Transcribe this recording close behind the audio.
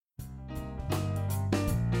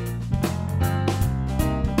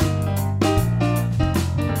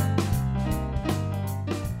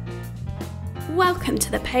welcome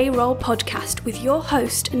to the Payroll podcast with your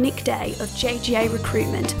host, Nick Day of JGA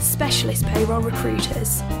Recruitment, specialist payroll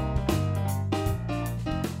recruiters.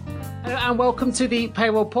 Hello and welcome to the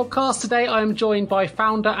Payroll podcast. Today I am joined by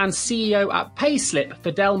founder and CEO at Payslip,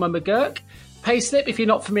 Fidelma McGuirk. Payslip, if you're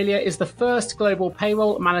not familiar, is the first global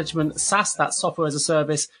payroll management SaaS, that's software as a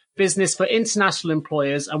service, business for international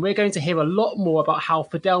employers. And we're going to hear a lot more about how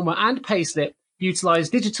Fidelma and Payslip utilize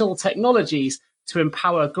digital technologies to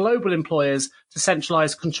empower global employers to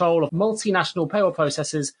centralize control of multinational payroll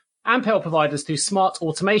processes and payroll providers through smart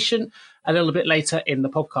automation a little bit later in the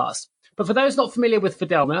podcast. But for those not familiar with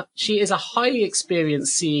Fidelma, she is a highly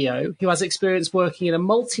experienced CEO who has experience working in a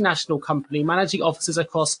multinational company, managing offices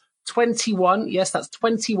across 21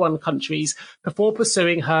 countries before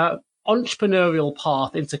pursuing her entrepreneurial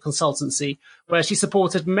path into consultancy, where she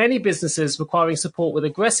supported many businesses requiring support with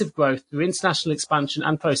aggressive growth through international expansion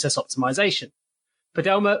and process optimization.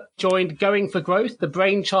 Fidelma joined Going for Growth, the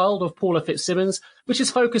brainchild of Paula Fitzsimmons, which is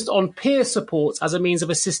focused on peer support as a means of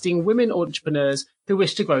assisting women entrepreneurs who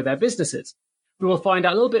wish to grow their businesses. We will find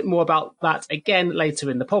out a little bit more about that again later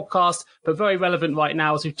in the podcast, but very relevant right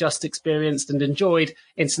now as we've just experienced and enjoyed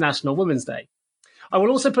International Women's Day. I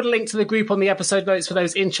will also put a link to the group on the episode notes for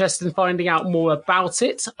those interested in finding out more about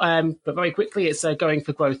it. But very quickly, it's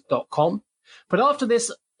goingforgrowth.com. But after this,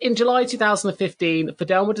 in July 2015,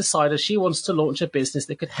 Fidelma decided she wants to launch a business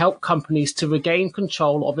that could help companies to regain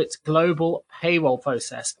control of its global payroll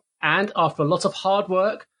process. And after a lot of hard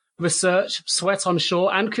work, research, sweat I'm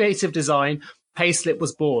sure, and creative design, Payslip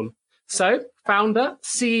was born. So, founder,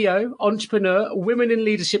 CEO, entrepreneur, women in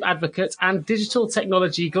leadership advocate, and digital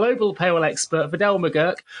technology global payroll expert, Fidelma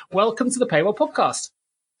McGuirk, welcome to the Payroll podcast.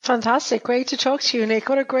 Fantastic. Great to talk to you, Nick.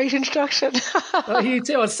 What a great introduction. Oh, you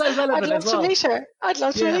too. It's so relevant I'd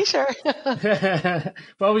love to meet her.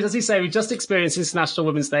 Well, as you say, we just experienced International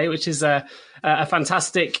Women's Day, which is a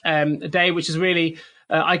fantastic day, which is really,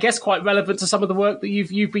 I guess, quite relevant to some of the work that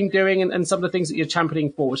you've been doing and some of the things that you're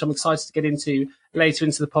championing for, which I'm excited to get into later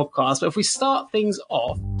into the podcast. But if we start things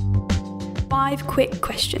off. 5 quick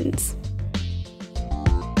questions.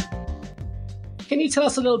 Can you tell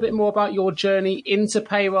us a little bit more about your journey into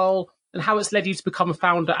payroll and how it's led you to become a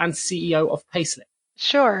founder and CEO of Payslip?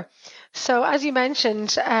 Sure. So as you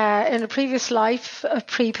mentioned, in a previous life,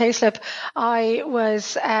 pre-Payslip, I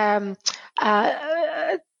was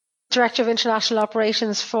Director of International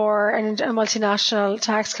Operations for a multinational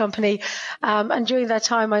tax company. And during that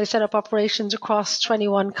time, I set up operations across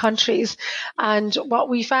 21 countries. And what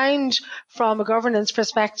we found from a governance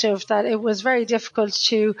perspective, that it was very difficult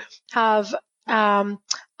to have a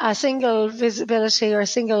single visibility or a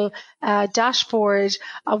single dashboard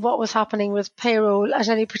of what was happening with payroll at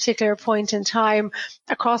any particular point in time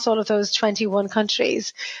across all of those 21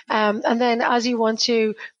 countries. And then as you want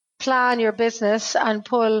to plan your business and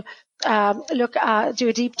do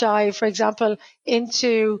a deep dive, for example,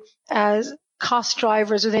 into cost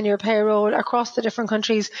drivers within your payroll across the different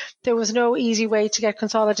countries, there was no easy way to get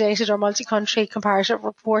consolidated or multi-country comparative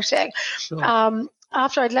reporting. Sure.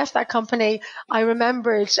 After I'd left that company, I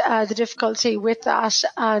remembered the difficulty with that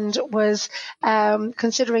and was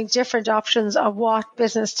considering different options of what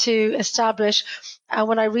business to establish. And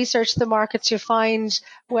when I researched the market to find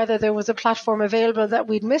whether there was a platform available that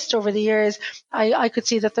we'd missed over the years, I could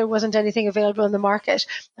see that there wasn't anything available in the market.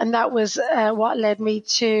 And that was what led me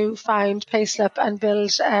to found Payslip and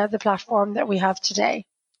build the platform that we have today.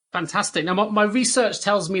 Fantastic. Now, my research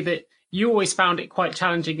tells me that you always found it quite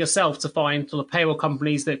challenging yourself to find sort of payroll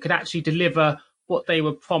companies that could actually deliver what they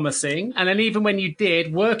were promising. And then even when you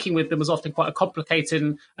did, working with them was often quite a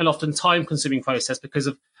complicated and often time-consuming process because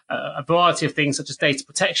of a variety of things such as data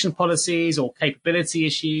protection policies or capability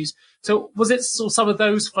issues. So was it sort of some of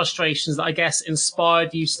those frustrations that I guess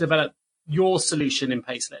inspired you to develop your solution in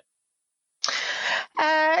Payslip?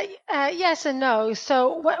 Yes and no.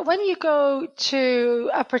 So when you go to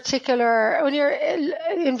when you're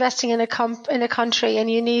investing in a country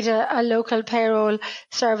and you need a local payroll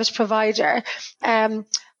service provider,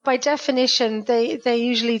 by definition, they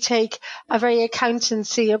usually take a very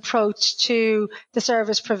accountancy approach to the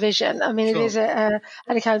service provision. I mean, Sure. It is an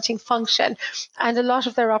accounting function, and a lot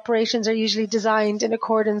of their operations are usually designed in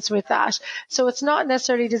accordance with that. So it's not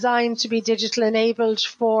necessarily designed to be digital enabled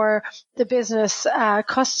for the business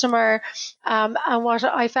customer. And what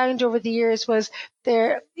I found over the years was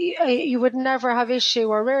you would never have issue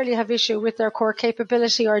or rarely have issue with their core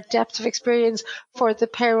capability or depth of experience for the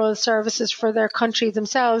payroll services for their country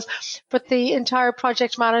themselves, but the entire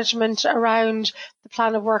project management around the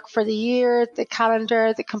plan of work for the year, the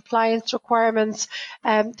calendar, the compliance requirements,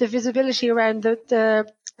 the visibility around the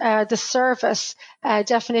the service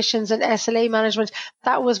definitions and SLA management,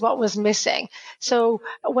 that was what was missing. So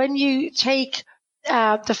when you take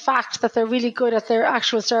the fact that they're really good at their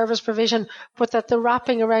actual service provision, but that the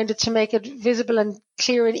wrapping around it to make it visible and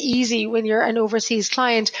clear and easy when you're an overseas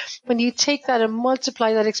client, when you take that and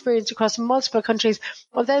multiply that experience across multiple countries,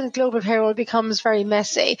 well, then global payroll becomes very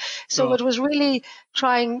messy. So It was really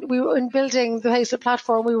in building the Payslip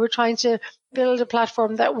platform, we were trying to build a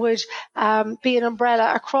platform that would be an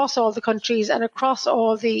umbrella across all the countries and across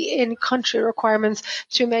all the in-country requirements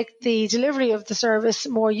to make the delivery of the service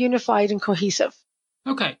more unified and cohesive.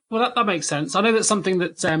 Okay, well that makes sense. I know that something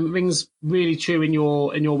that rings really true in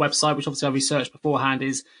your website, which obviously I researched beforehand,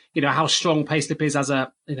 is how strong Payslip is as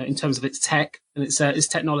a in terms of its tech and its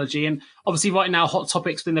technology. And obviously right now, hot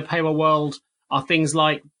topics within the payroll world are things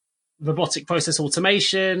like robotic process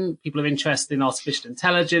automation. People are interested in artificial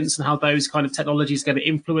intelligence and how those kind of technologies are going to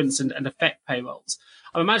influence and affect payrolls.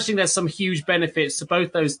 I'm imagining there's some huge benefits to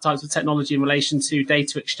both those types of technology in relation to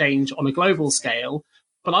data exchange on a global scale.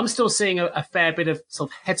 But I'm still seeing a fair bit of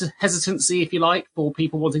sort of hesitancy, if you like, for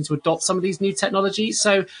people wanting to adopt some of these new technologies.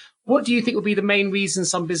 So what do you think would be the main reason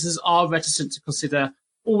some businesses are reticent to consider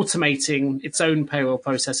automating its own payroll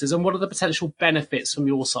processes? And what are the potential benefits from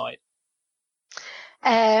your side?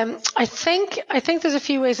 I think there's a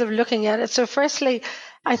few ways of looking at it. So firstly,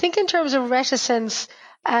 I think in terms of reticence,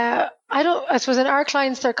 I suppose in our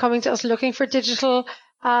clients, they're coming to us looking for digital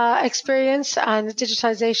experience and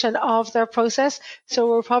digitization of their process. So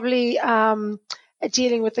we're probably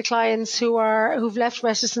dealing with the clients who've left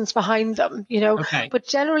reticence behind them, Okay. But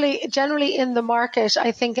generally in the market,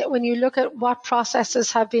 I think when you look at what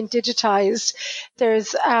processes have been digitized,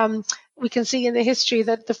 there's we can see in the history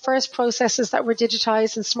that the first processes that were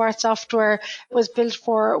digitized and smart software was built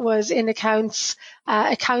for was in accounts,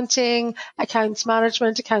 accounting, accounts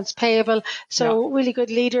management, accounts payable. So really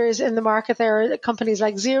good leaders in the market. There are companies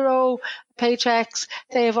like Xero, Paychecks.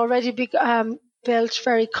 They have already built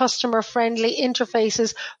very customer-friendly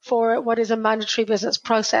interfaces for what is a mandatory business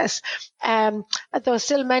process. Though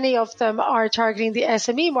still many of them are targeting the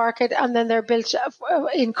SME market, and then they're built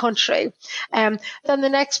in country. Then the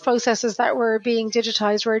next processes that were being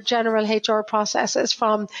digitized were general HR processes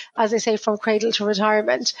from, as I say, from cradle to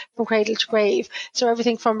retirement, from cradle to grave. So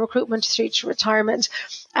everything from recruitment through to retirement.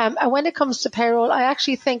 And when it comes to payroll, I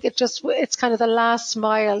actually think it's kind of the last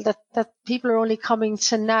mile that people are only coming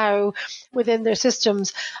to now within their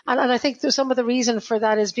systems. And I think some of the reason for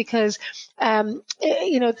that is because,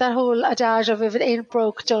 that whole adage of if it ain't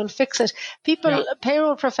broke, don't fix it.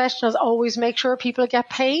 Payroll professionals always make sure people get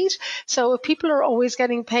paid. So if people are always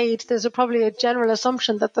getting paid, there's probably a general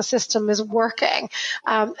assumption that the system is working.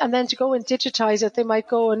 And then to go and digitize it, they might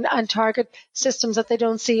go and target systems that they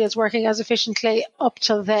don't see as working as efficiently up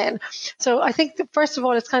till then. So I think first of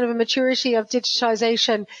all, it's kind of a maturity of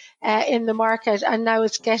digitization in the market, and now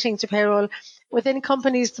it's getting to payroll. Within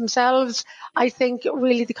companies themselves, I think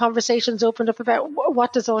really the conversation's opened up about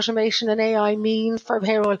what does automation and AI mean for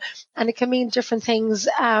payroll, and it can mean different things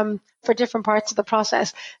for different parts of the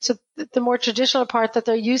process. So the more traditional part that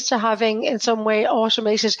they're used to having in some way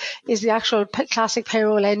automated is the actual classic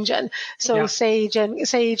payroll engine. So Sage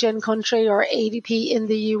in country or ADP in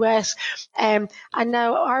the US. And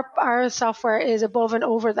now our software is above and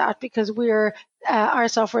over that because our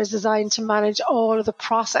software is designed to manage all of the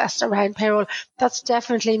process around payroll. That's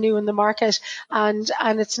definitely new in the market, and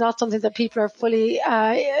it's not something that people are fully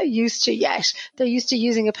used to yet. They're used to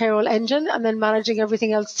using a payroll engine and then managing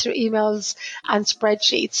everything else through emails and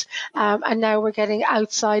spreadsheets. And now we're getting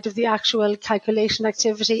outside of the actual calculation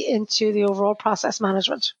activity into the overall process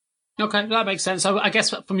management. Okay, that makes sense. So I guess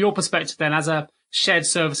from your perspective then, as a shared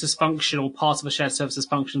services function or part of a shared services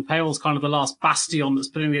function, payroll's kind of the last bastion that's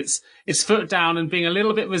putting its foot down and being a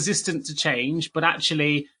little bit resistant to change, but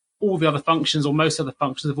actually all the other functions or most other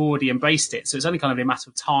functions have already embraced it. So it's only kind of a matter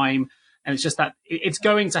of time. And it's just that it's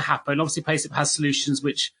going to happen. Obviously, Payslip has solutions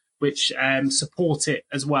which support it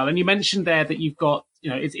as well. And you mentioned there that you've got,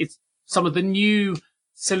 it's some of the new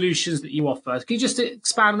solutions that you offer. Can you just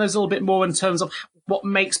expand on those a little bit more in terms of what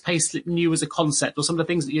makes Payslip new as a concept, or some of the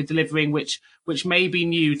things that you're delivering which may be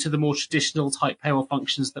new to the more traditional type payroll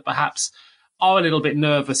functions that perhaps are a little bit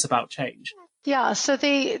nervous about change? Yeah, so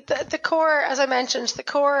the core, as I mentioned, the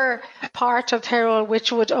core part of payroll,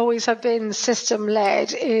 which would always have been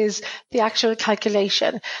system-led, is the actual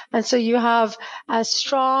calculation. And so you have a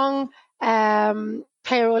strong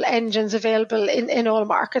payroll engines available in all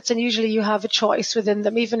markets, and usually you have a choice within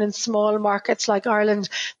them. Even in small markets like Ireland,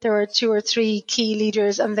 there are 2 or 3 key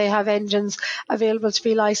leaders, and they have engines available to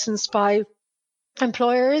be licensed by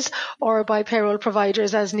employers or by payroll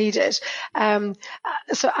providers as needed.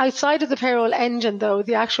 So outside of the payroll engine, though,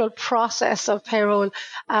 the actual process of payroll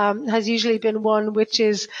has usually been one which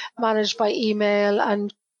is managed by email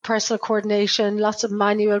and personal coordination, lots of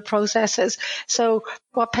manual processes. So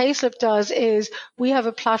what Payslip does is we have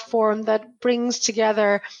a platform that brings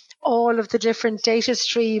together all of the different data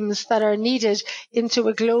streams that are needed into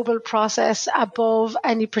a global process above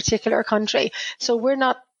any particular country. So we're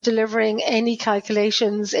not delivering any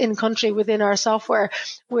calculations in country within our software.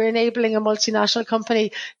 We're enabling a multinational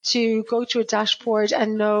company to go to a dashboard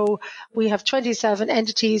and know we have 27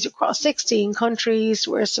 entities across 16 countries.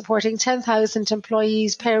 We're supporting 10,000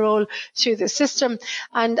 employees payroll through the system.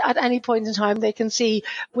 And at any point in time, they can see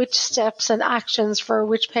which steps and actions for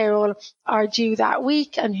which payroll are due that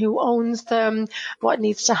week and who owns them, what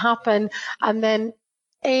needs to happen. And then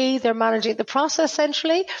A, they're managing the process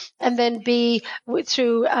centrally, and then B,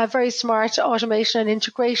 through a very smart automation and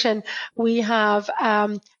integration, we have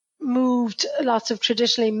moved lots of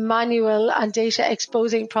traditionally manual and data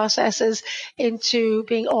exposing processes into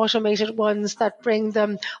being automated ones that bring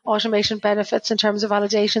them automation benefits in terms of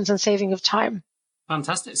validations and saving of time.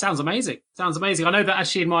 Fantastic. Sounds amazing. I know that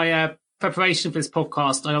actually in my preparation for this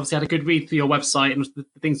podcast, I obviously had a good read through your website and the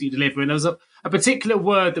things that you deliver. And there was a particular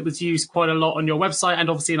word that was used quite a lot on your website and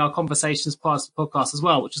obviously in our conversations prior to the podcast as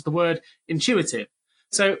well, which is the word intuitive.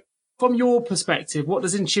 So from your perspective, what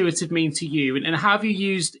does intuitive mean to you? And how have you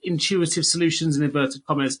used intuitive solutions in inverted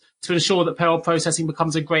commas to ensure that payroll processing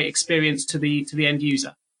becomes a great experience to the end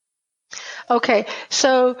user? Okay,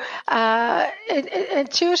 so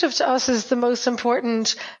intuitive to us is the most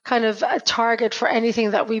important kind of target for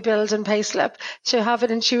anything that we build in Payslip, to have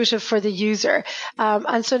it intuitive for the user.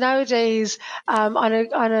 And so nowadays, from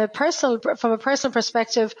a personal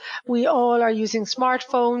perspective, we all are using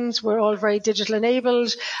smartphones. We're all very digital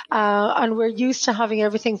enabled, and we're used to having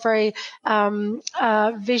everything very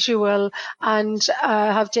visual and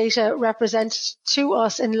have data represented to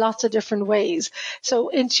us in lots of different ways. So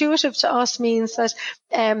intuitive to us means that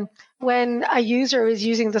when a user is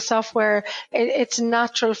using the software, it's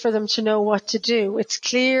natural for them to know what to do. It's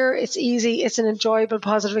clear, it's easy, it's an enjoyable,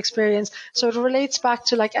 positive experience. So it relates back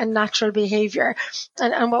to like a natural behavior.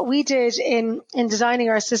 And what we did in designing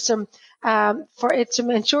our system for it to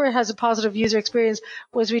ensure it has a positive user experience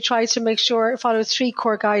was we tried to make sure it follows 3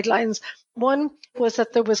 core guidelines. 1 was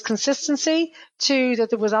that there was consistency, 2, that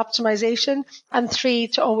there was optimization, and 3,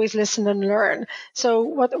 to always listen and learn. So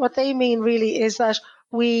what they mean really is that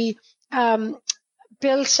we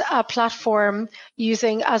built a platform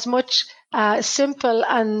using as much simple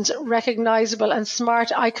and recognizable and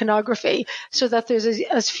smart iconography so that there's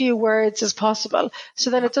as few words as possible. So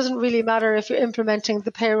then it doesn't really matter if you're implementing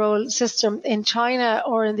the payroll system in China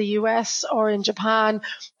or in the US or in Japan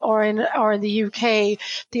or in the UK.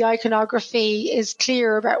 The iconography is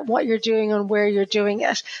clear about what you're doing and where you're doing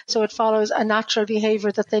it. So it follows a natural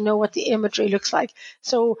behavior that they know what the imagery looks like.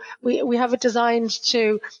 So we have it designed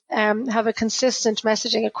to have a consistent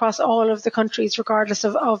messaging across all of the countries regardless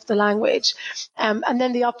of the language. And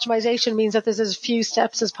then the optimization means that there's as few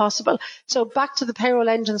steps as possible. So back to the payroll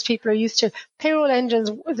engines people are used to. Payroll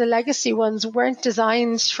engines, the legacy ones, weren't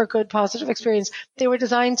designed for good positive experience. They were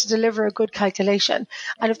designed to deliver a good calculation.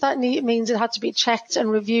 And if that means it had to be checked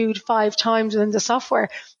and reviewed 5 times within the software,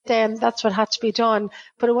 then that's what had to be done.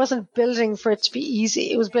 But it wasn't building for it to be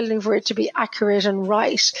easy. It was building for it to be accurate and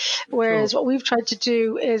right. Whereas what we've tried to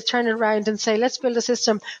do is turn it around and say, let's build a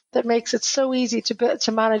system that makes it so easy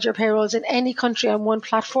to manage your payrolls in any country on one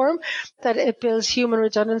platform that it builds human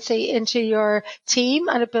redundancy into your team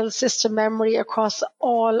and it builds system memory across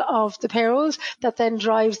all of the payrolls that then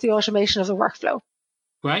drives the automation of the workflow.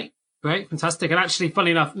 Great, fantastic. And actually,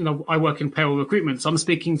 funny enough, I work in payroll recruitment, so I'm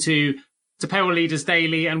speaking to payroll leaders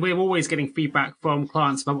daily, and we're always getting feedback from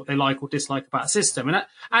clients about what they like or dislike about a system. And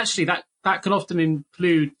that can often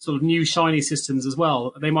include sort of new shiny systems as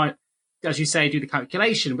well. They might, as you say, do the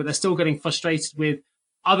calculation, but they're still getting frustrated with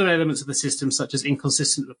other elements of the system, such as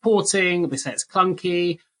inconsistent reporting. They say it's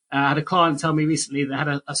clunky. I had a client tell me recently that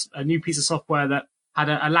had a new piece of software that had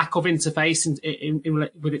a lack of interface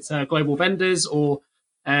with its global vendors, or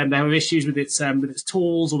there were issues with its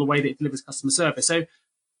tools or the way that it delivers customer service. So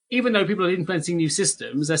even though people are implementing new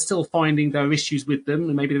systems, they're still finding there are issues with them,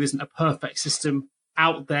 and maybe there isn't a perfect system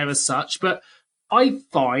out there as such. But I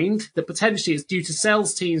find that potentially it's due to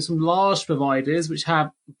sales teams from large providers which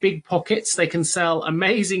have big pockets. They can sell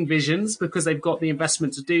amazing visions because they've got the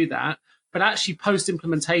investment to do that. But actually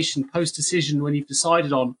post-implementation, post-decision, when you've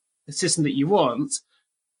decided on the system that you want,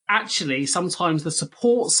 actually sometimes the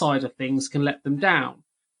support side of things can let them down.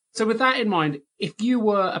 So with that in mind, if you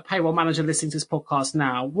were a payroll manager listening to this podcast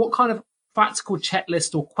now, what kind of practical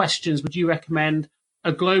checklist or questions would you recommend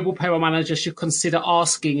a global payroll manager should consider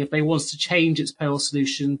asking if they want to change its payroll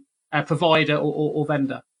solution provider or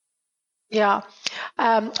vendor? Yeah,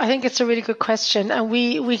 I think it's a really good question. And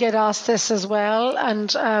we get asked this as well.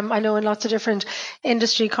 And I know in lots of different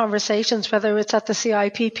industry conversations, whether it's at the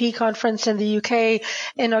CIPP conference in the UK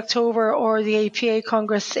in October or the APA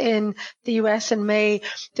Congress in the US in May,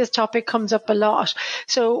 this topic comes up a lot.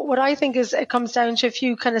 So what I think is it comes down to a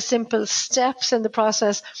few kind of simple steps in the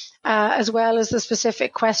process, as well as the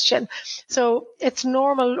specific question. So it's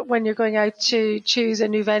normal when you're going out to choose a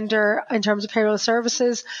new vendor in terms of payroll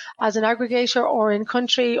services as an aggregator or in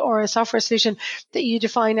country or a software solution that you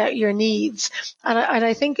define out your needs. And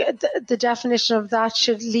I think the definition of that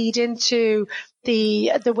should lead into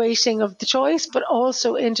the weighting of the choice, but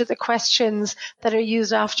also into the questions that are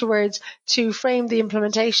used afterwards to frame the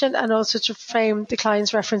implementation and also to frame the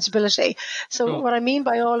client's referenceability. So what I mean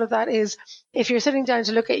by all of that is if you're sitting down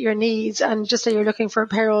to look at your needs and just say you're looking for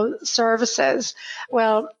payroll services,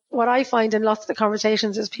 well, what I find in lots of the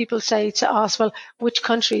conversations is people say to us, well, which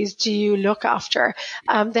countries do you look after?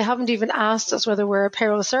 They haven't even asked us whether we're a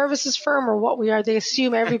payroll services firm or what we are. They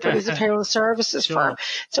assume everybody's a payroll services firm.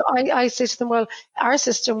 So I say to them, well, our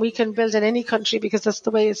system we can build in any country because that's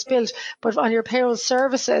the way it's built. But on your payroll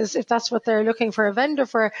services, if that's what they're looking for a vendor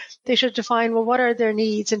for, they should define, well, what are their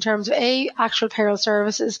needs in terms of A, actual payroll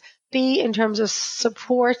services, B, in terms of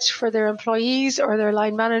support for their employees or their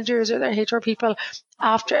line managers or their HR people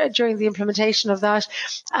during the implementation of that.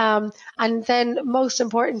 And then most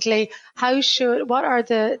importantly, what are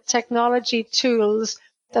the technology tools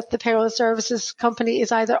that the payroll services company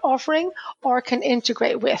is either offering or can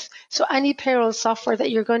integrate with. So any payroll software that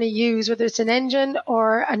you're going to use, whether it's an engine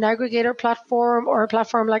or an aggregator platform or a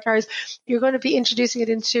platform like ours, you're going to be introducing it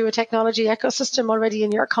into a technology ecosystem already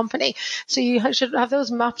in your company. So you should have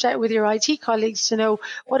those mapped out with your IT colleagues to know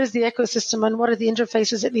what is the ecosystem and what are the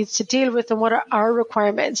interfaces it needs to deal with and what are our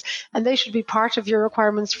requirements. And they should be part of your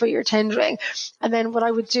requirements for your tendering. And then what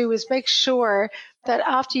I would do is make sure that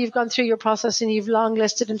after you've gone through your process and you've long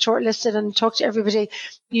listed and shortlisted and talked to everybody,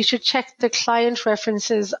 you should check the client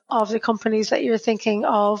references of the companies that you're thinking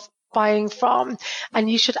of buying from. And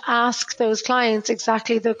you should ask those clients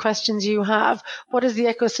exactly the questions you have. What is the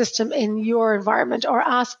ecosystem in your environment? Or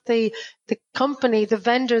ask the company, the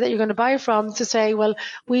vendor that you're going to buy from to say, well,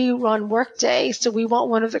 we run Workday, so we want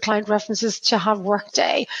one of the client references to have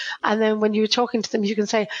Workday. And then when you're talking to them, you can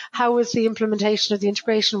say, how was the implementation of the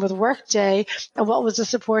integration with Workday and what was the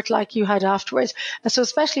support like you had afterwards? And so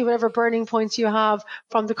especially whatever burning points you have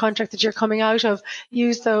from the contract that you're coming out of,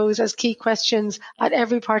 use those as key questions at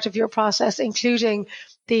every part of your process, including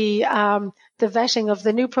the vetting of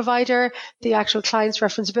the new provider, the actual client's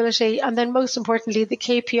referenceability, and then most importantly, the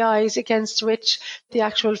KPIs against which the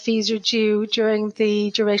actual fees are due during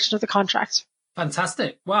the duration of the contract.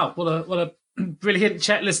 Fantastic. Wow. What a brilliant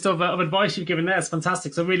checklist of advice you've given there. It's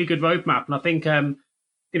fantastic. It's a really good roadmap. And I think,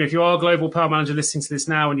 if you are a global payroll manager listening to this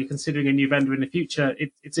now and you're considering a new vendor in the future,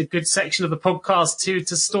 it's a good section of the podcast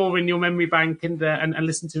to store in your memory bank and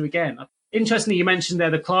listen to again. Interestingly, you mentioned there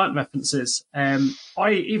the client references. I'd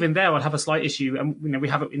have a slight issue, and we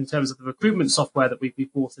have it in terms of the recruitment software that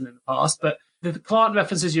we've bought in the past. But the client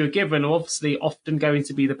references you're given are obviously often going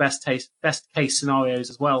to be the best case scenarios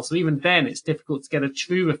as well. So even then, it's difficult to get a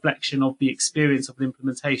true reflection of the experience of the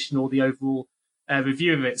implementation or the overall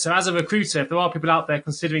review of it. So as a recruiter, if there are people out there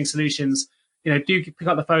considering solutions, do pick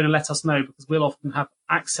up the phone and let us know, because we'll often have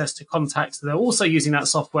access to contacts that are also using that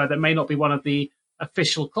software that may not be one of the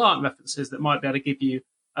official client references that might be able to give you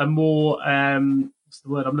a more, what's the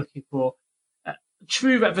word I'm looking for,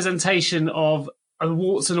 true representation of a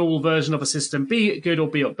warts and all version of a system, be it good or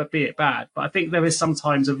be it bad. But I think there is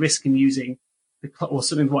sometimes a risk in using, or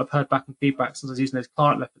something what I've heard back in feedback, sometimes using those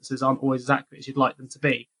client references aren't always as accurate as you'd like them to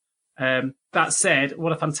be. That said,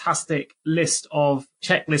 what a fantastic list of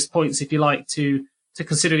checklist points, if you like, to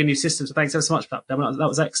considering a new system. So thanks ever so much for that, Fidelma. That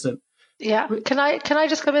was excellent. Yeah. Can I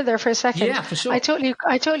just come in there for a second? Yeah, for sure. I totally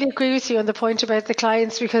agree with you on the point about the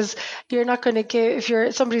clients, because you're not going to give,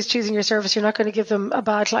 if somebody's choosing your service, you're not going to give them a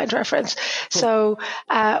bad client reference. Cool. So,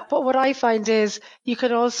 but what I find is you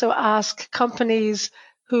can also ask companies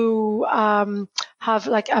who have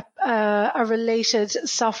like a related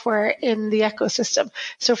software in the ecosystem.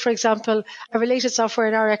 So for example, a related software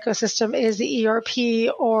in our ecosystem is the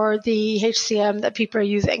ERP or the HCM that people are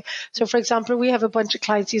using. So for example, we have a bunch of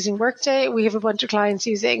clients using Workday. We have a bunch of clients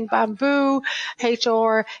using Bamboo,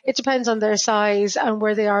 HR. It depends on their size and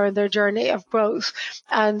where they are in their journey of growth.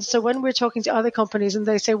 And so when we're talking to other companies and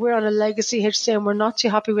they say we're on a legacy HCM, we're not too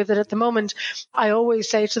happy with it at the moment, I always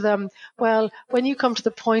say to them, well, when you come to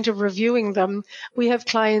the point of reviewing them, we have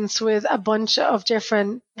clients with a bunch of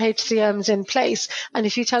different HCMs in place. And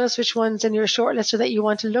if you tell us which ones in your shortlist that you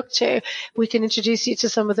want to look to, we can introduce you to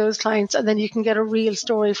some of those clients, and then you can get a real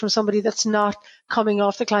story from somebody that's not coming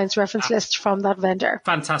off the client's reference list from that vendor.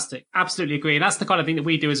 Fantastic. Absolutely agree. And that's the kind of thing that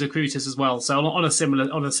we do as recruiters as well. So on a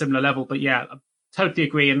similar level, but yeah, I totally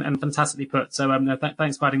agree and fantastically put. So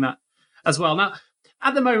thanks for adding that as well. Now,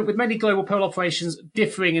 at the moment, with many global payroll operations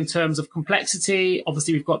differing in terms of complexity,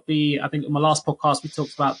 obviously we've got I think on my last podcast, we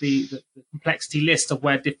talked about the complexity list of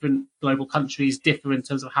where different global countries differ in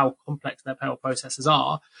terms of how complex their payroll processes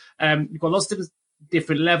are. You've got lots of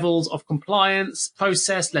different levels of compliance,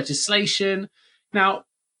 process, legislation. Now,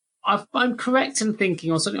 I'm correct in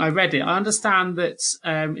thinking, or something I read it, I understand that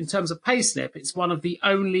in terms of Payslip, it's one of the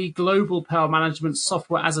only global payroll management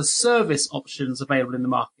software as a service options available in the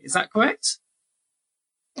market. Is that correct?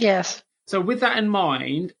 Yes. So with that in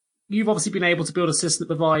mind, you've obviously been able to build a system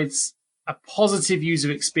that provides a positive user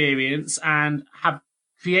experience and have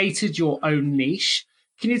created your own niche.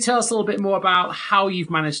 Can you tell us a little bit more about how you've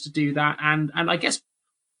managed to do that? And I guess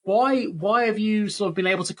why have you sort of been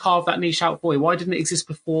able to carve that niche out for you? Why didn't it exist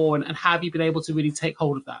before? And how have you been able to really take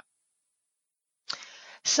hold of that?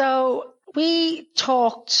 So we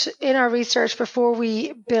talked in our research before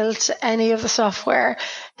we built any of the software,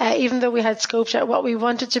 even though we had scoped out what we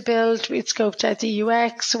wanted to build, we'd scoped out the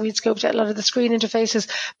UX, we'd scoped out a lot of the screen interfaces.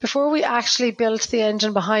 Before we actually built the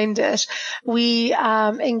engine behind it, we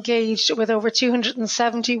engaged with over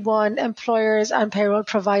 271 employers and payroll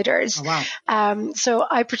providers. Oh, wow. So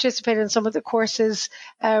I participated in some of the courses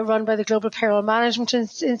run by the Global Payroll Management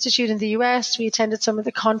Institute in the US. We attended some of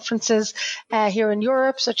the conferences here in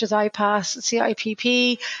Europe, such as IPAS,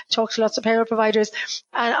 CIPP, talked to lots of payroll providers,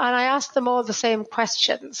 and I asked them all the same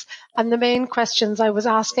questions. And the main questions I was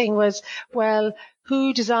asking was, well,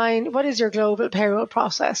 what is your global payroll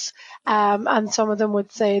process? And some of them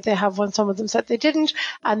would say they have one, some of them said they didn't.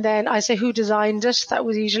 And then I say, who designed it? That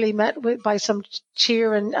was usually met with by some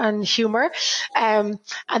cheer and humor. And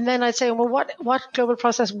then I'd say, well, what global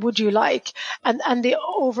process would you like? And the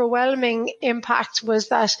overwhelming impact was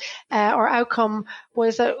that, or outcome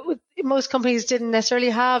was that most companies didn't necessarily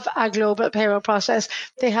have a global payroll process.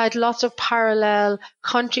 They had lots of parallel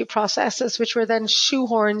country processes, which were then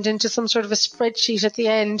shoehorned into some sort of a spreadsheet at the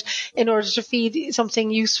end in order to feed something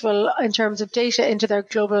useful in terms of data into their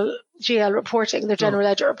global GL reporting, their general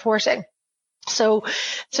ledger reporting. So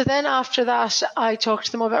then after that, I talked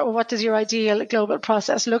to them about, well, what does your ideal global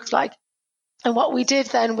process look like? And what we did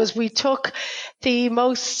then was we took the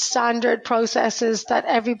most standard processes that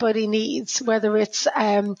everybody needs, whether it's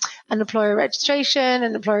an employer registration,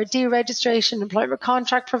 an employer deregistration, employment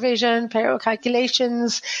contract provision, payroll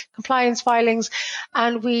calculations, compliance filings.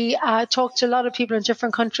 And we talked to a lot of people in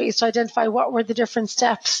different countries to identify what were the different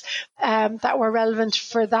steps that were relevant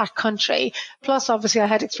for that country. Plus, obviously, I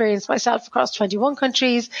had experience myself across 21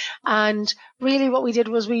 countries. And really what we did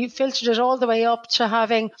was we filtered it all the way up to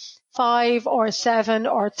having 5 or 7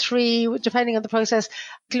 or 3, depending on the process,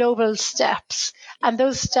 global steps. And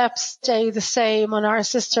those steps stay the same on our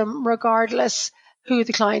system regardless who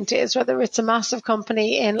the client is, whether it's a massive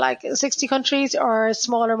company in like 60 countries or a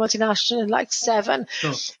smaller multinational in like 7.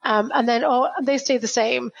 Sure. And then they stay the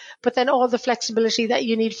same, but then all the flexibility that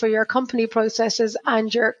you need for your company processes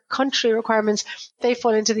and your country requirements, they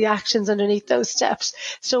fall into the actions underneath those steps.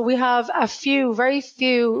 So we have very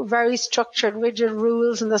few, very structured, rigid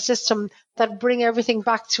rules in the system that bring everything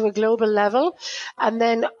back to a global level. And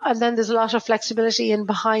then there's a lot of flexibility in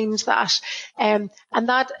behind that. And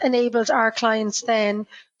that enables our clients then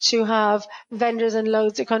to have vendors in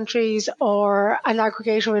loads of countries or an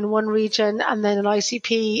aggregator in one region and then an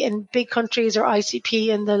ICP in big countries or ICP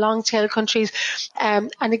in the long tail countries.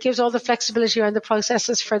 And it gives all the flexibility around the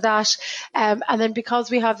processes for that. And then because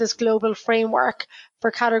we have this global framework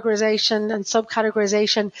for categorization and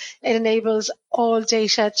subcategorization, it enables all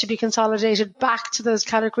data to be consolidated back to those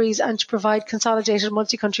categories and to provide consolidated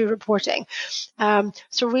multi-country reporting.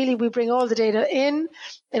 So really we bring all the data in,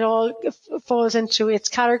 it all falls into its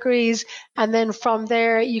categories, and then from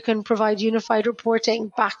there you can provide unified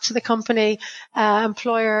reporting back to the company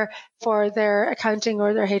employer for their accounting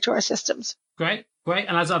or their HR systems. Great. Great.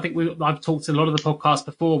 And as I think I've talked in a lot of the podcasts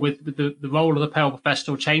before with the role of the payroll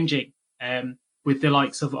professional changing, with the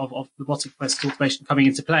likes of robotic process automation coming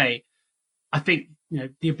into play, I think,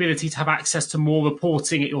 the ability to have access to more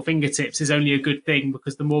reporting at your fingertips is only a good thing,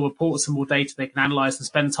 because the more reports and more data they can analyze and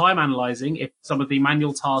spend time analyzing, if some of the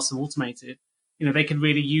manual tasks are automated, they can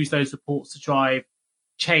really use those reports to drive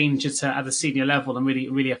change at a senior level and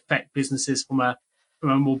really affect businesses from a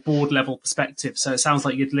more board level perspective. So it sounds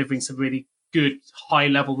like you're delivering some really good high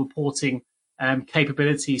level reporting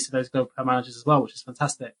capabilities to those global managers as well, which is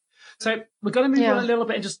fantastic. So we're going to move on a little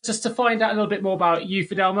bit just to find out a little bit more about you,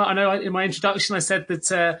 Fidelma. I know in my introduction I said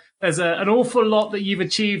that there's an awful lot that you've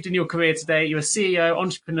achieved in your career today. You're a CEO,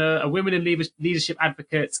 entrepreneur, a women in leadership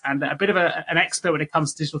advocate, and a bit of an expert when it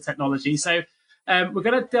comes to digital technology. So we're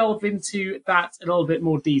going to delve into that in a little bit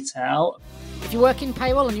more detail. If you work in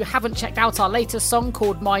payroll and you haven't checked out our latest song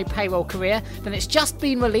called My Payroll Career, then it's just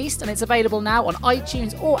been released and it's available now on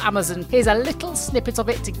iTunes or Amazon. Here's a little snippet of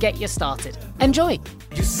it to get you started. Enjoy.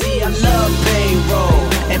 You see, I love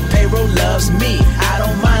payroll, and payroll loves me. I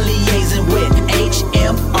don't mind liaising with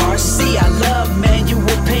HMRC. I love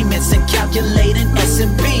manual payments and calculating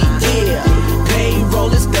S&P. Yeah,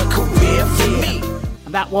 payroll is the career for me.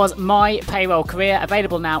 And that was My Payroll Career,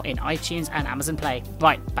 available now in iTunes and Amazon Play.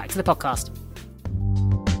 Right, back to the podcast.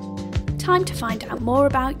 Time to find out more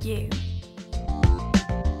about you.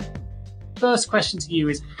 First question to you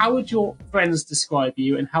is, how would your friends describe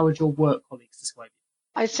you and how would your work colleagues describe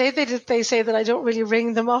you? I'd say they say that I don't really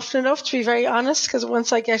ring them often enough, to be very honest, because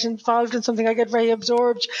once I get involved in something, I get very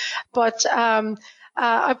absorbed. But I'm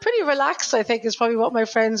pretty relaxed, I think, is probably what my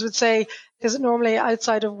friends would say, because normally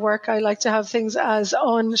outside of work, I like to have things as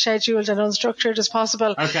unscheduled and unstructured as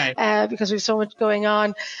possible. Okay. Because we have so much going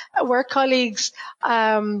on. Work colleagues,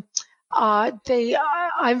 I'm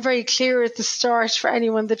very clear at the start for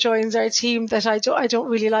anyone that joins our team that I don't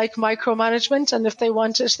really like micromanagement, and if they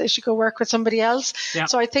want it, they should go work with somebody else. Yeah.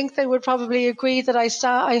 So I think they would probably agree that I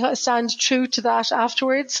stand true to that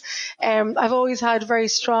afterwards. I've always had very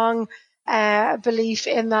strong belief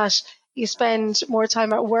in that you spend more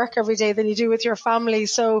time at work every day than you do with your family.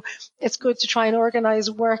 So it's good to try and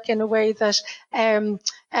organize work in a way that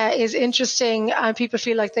is interesting and people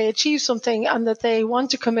feel like they achieve something and that they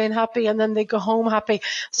want to come in happy and then they go home happy.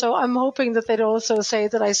 So I'm hoping that they'd also say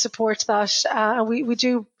that I support that. And we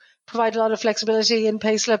do provide a lot of flexibility in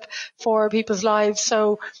Payslip for people's lives.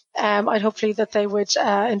 So I'd hopefully that they would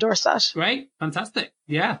endorse that. Great. Fantastic.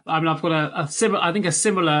 Yeah. I mean, I've got a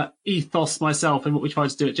similar ethos myself in what we try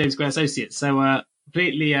to do at James Gray Associates. So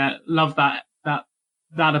completely love that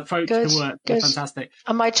approach to work. Good. Fantastic.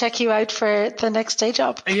 I might check you out for the next day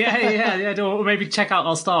job. Yeah. Or maybe check out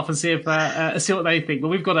our staff and see what they think. But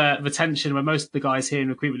we've got a retention where most of the guys here in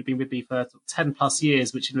recruitment have been with me for 10 plus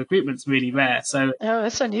years, which in recruitment's really rare. So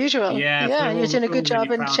it's unusual. Yeah, you're doing a good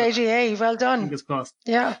job in JGA. Well done. Fingers crossed.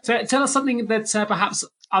 Yeah. So tell us something that perhaps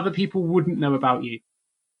other people wouldn't know about you.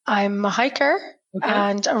 I'm a hiker. Okay.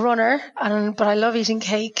 And a runner, but I love eating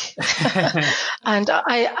cake. And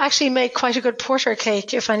I actually make quite a good porter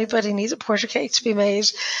cake if anybody needs a porter cake to be made.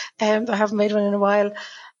 I haven't made one in a while.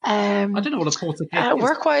 I don't know what a porter cake is.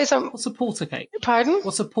 Work-wise, what's a porter cake? Pardon?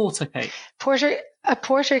 What's a porter cake? A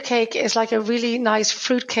porter cake is like a really nice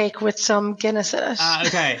fruit cake with some Guinness in it.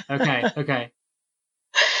 Okay.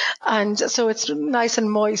 And so it's nice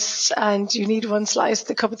and moist, and you need one slice,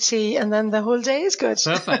 the cup of tea, and then the whole day is good.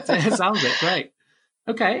 Perfect. It sounds it. Great.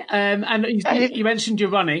 Okay. And you mentioned you're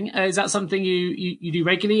running. Is that something you do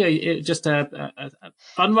regularly? Are you just a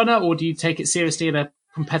fun runner, or do you take it seriously in a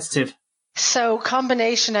competitive? So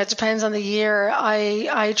combination, it depends on the year.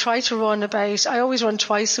 I try to run I always run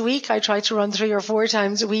twice a week. I try to run 3 or 4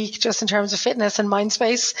 times a week just in terms of fitness and mind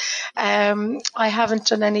space. I haven't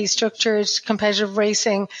done any structured competitive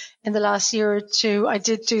racing in the last year or two. I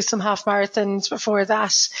did do some half marathons before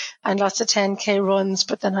that and lots of 10K runs,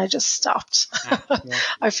 but then I just stopped. Yeah.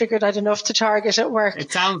 I figured I'd enough to target at work.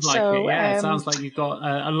 It sounds like it. Yeah, it sounds like you've got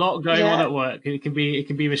a lot going on at work. It can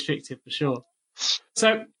be restrictive for sure.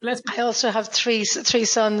 So I also have three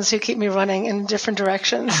sons who keep me running in different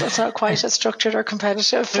directions. So it's not quite as structured or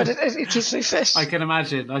competitive, but it keeps me fit. I can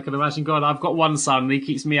imagine. God, I've got one son. He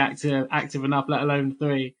keeps me active enough, let alone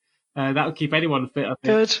 3. That would keep anyone fit, I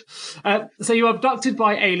think. Good. So you were abducted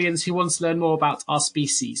by aliens who want to learn more about our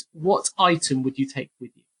species. What item would you take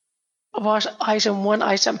with you? What item? One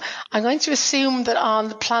item. I'm going to assume that on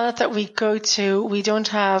the planet that we go to, we don't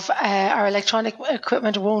have our electronic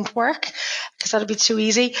equipment won't work because that'd be too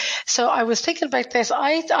easy. So I was thinking about this.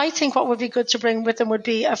 I think what would be good to bring with them would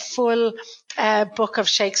be a full book of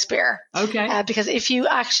Shakespeare. Okay. Because if you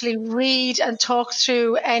actually read and talk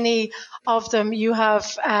through any of them, you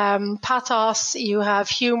have pathos, you have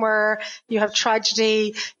humor, you have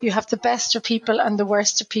tragedy, you have the best of people and the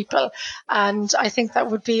worst of people. And I think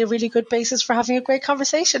that would be a really good basis for having a great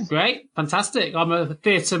conversation. Great. Fantastic. I'm a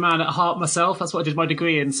theatre man at heart myself. That's what I did my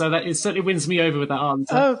degree in. So that it certainly wins me over with that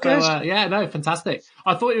answer. Oh, good. So, fantastic.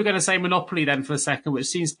 I thought you were going to say Monopoly then for a second, which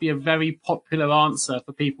seems to be a very popular answer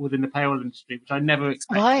for people within the payroll industry, which I never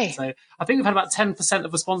expected. Why? So I think we've had about 10%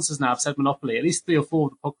 of the sponsors now have said Monopoly, at least 3 or 4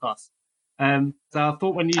 of the podcasts. So I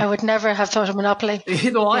thought I would never have thought of Monopoly. I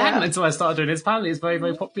hadn't until I started doing it. Apparently it's very,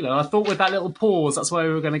 very popular. I thought with that little pause, that's where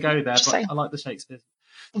we were going to go there, but I like the Shakespeare.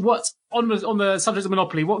 What, on the subject of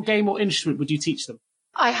Monopoly, what game or instrument would you teach them?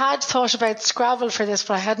 I had thought about Scrabble for this,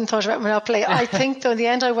 but I hadn't thought about Monopoly. I think, though, in the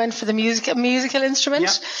end, I went for the musical instrument.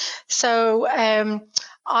 Yeah. So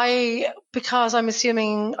because I'm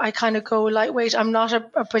assuming I kind of go lightweight, I'm not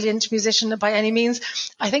a brilliant musician by any means.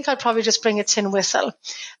 I think I'd probably just bring a tin whistle,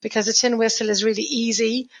 because a tin whistle is really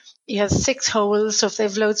easy. You have 6 holes, so if they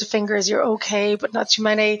have loads of fingers, you're okay, but not too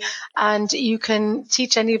many. And you can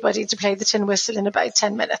teach anybody to play the tin whistle in about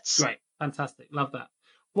 10 minutes. Great. Fantastic. Love that.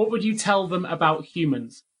 What would you tell them about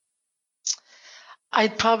humans?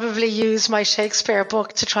 I'd probably use my Shakespeare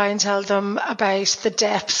book to try and tell them about the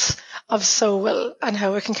depths of soul and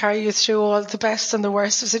how it can carry you through all the best and the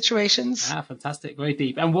worst of situations. Ah, fantastic. Very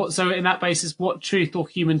deep. And so in that basis, what truth or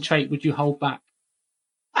human trait would you hold back?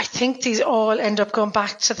 I think these all end up going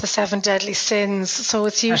back to the 7 deadly sins. So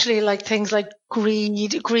it's usually like things like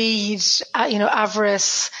greed,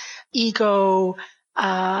 avarice, ego,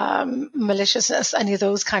 maliciousness, any of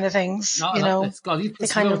those kind of things. God, you've put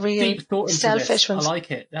some deep thought into selfish this. ones. I like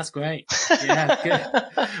it. That's great. Yeah,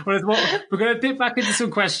 good. We're going to dip back into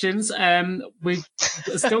some questions. We've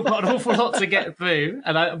still got an awful lot to get through,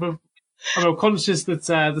 and I'm conscious that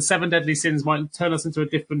the 7 deadly sins might turn us into a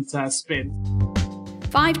different spin.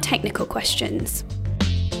 5 technical questions.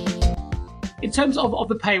 In terms of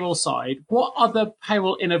the payroll side, what other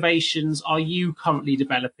payroll innovations are you currently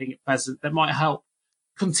developing at present that might help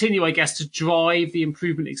continue, I guess, to drive the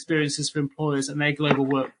improvement experiences for employers and their global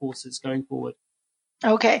workforces going forward?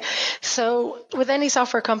 Okay, so with any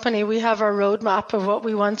software company, we have our roadmap of what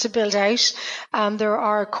we want to build out. There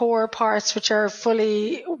are core parts which are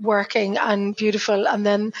fully working and beautiful. And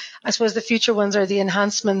then I suppose the future ones are the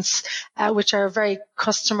enhancements, which are very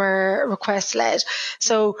customer request led.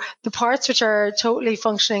 So the parts which are totally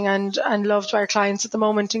functioning and loved by our clients at the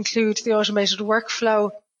moment include the automated workflow.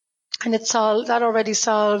 And that already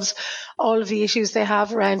solves all of the issues they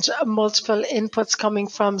have around multiple inputs coming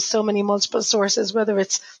from so many multiple sources, whether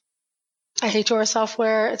it's a HR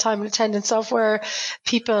software, a time and attendance software,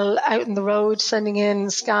 people out in the road sending in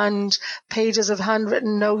scanned pages of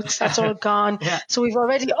handwritten notes. That's all gone. Yeah. So we've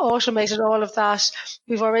already automated all of that.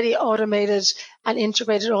 We've already automated and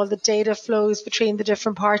integrated all the data flows between the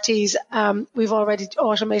different parties. We've already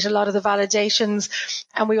automated a lot of the validations,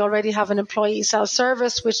 and we already have an employee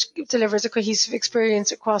self-service which delivers a cohesive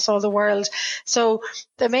experience across all the world. So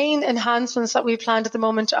the main enhancements that we planned at the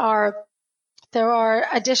moment are there are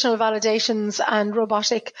additional validations and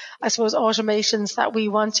robotic, I suppose, automations that we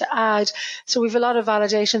want to add. So we have a lot of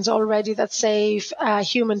validations already that save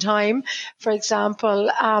human time. For example,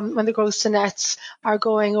 when the gross to nets are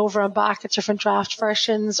going over and back at different draft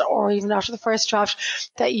versions, or even after the first draft,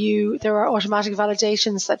 there are automatic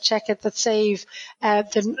validations that check it, that save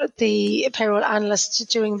the payroll analyst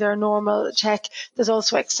doing their normal check. There's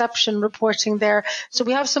also exception reporting there. So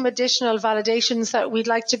we have some additional validations that we'd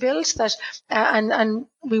like to build that and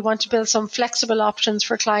we want to build some flexible options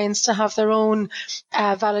for clients to have their own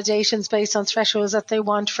validations based on thresholds that they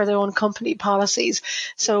want for their own company policies.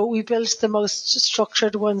 So we built the most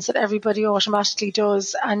structured ones that everybody automatically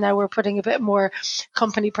does, and now we're putting a bit more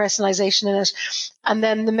company personalization in it. And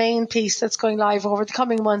then the main piece that's going live over the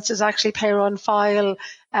coming months is actually payroll on file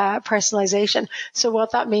personalization. So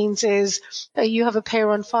what that means is you have a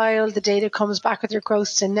payroll on file, the data comes back with your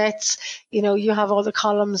gross and nets. You have all the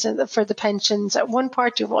columns for the pensions at one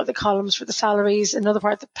part, you have all the columns for the salaries, another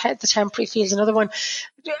part, the temporary fields, another one.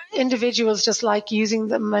 Individuals just like using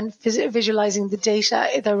them and visualizing the data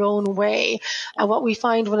in their own way. And what we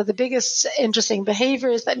find, one of the biggest interesting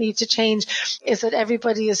behaviors that need to change is that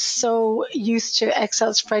everybody is so used to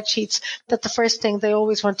Excel spreadsheets that the first thing they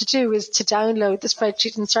always want to do is to download the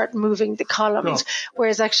spreadsheet and start moving the columns. Oh.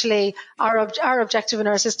 Whereas actually our objective in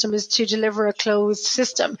our system is to deliver a closed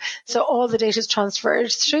system. So all the data is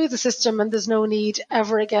transferred through the system, and there's no need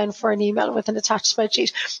ever again for an email with an attached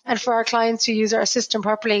spreadsheet. And for our clients who use our system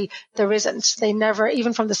properly, there isn't. They never,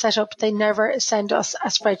 even from the setup, they never send us a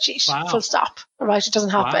spreadsheet. Wow. Full stop. Right? It doesn't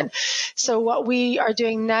happen. Wow. So what we are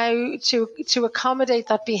doing now to accommodate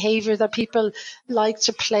that behavior that people like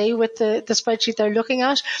to play with the spreadsheet they're looking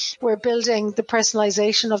at, we're building the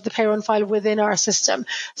personalization of the payroll file within our system.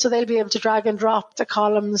 So they'll be able to drag and drop the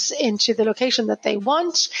columns into the location that they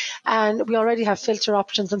want. And we already have filter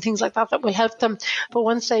options and things like that will help them. But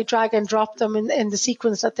once they drag and drop them in the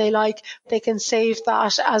sequence that they like, they can save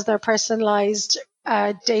that as their personalized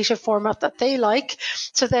data format that they like.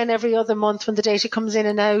 So then every other month when the data comes in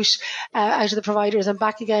and out of the providers and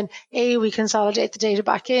back again, A, we consolidate the data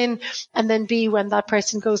back in, and then B, when that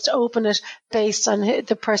person goes to open it, based on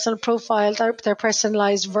the personal profile, their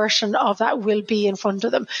personalized version of that will be in front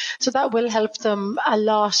of them. So that will help them a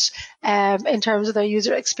lot in terms of their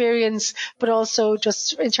user experience, but also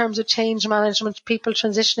just in terms of change management, people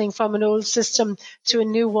transitioning from an old system to a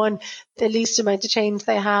new one. The least amount of change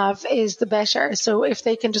they have is the better. So if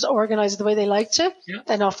they can just organize it the way they like to,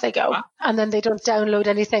 then off they go. Wow. And then they don't download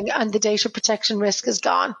anything and the data protection risk is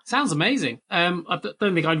gone. Sounds amazing. I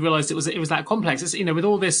don't think I'd realized it was that complex. It's, with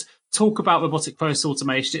all this talk about robotic process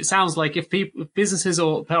automation, it sounds like if businesses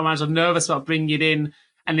or payroll managers are nervous about bringing it in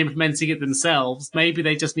and implementing it themselves, maybe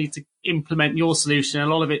they just need to implement your solution. A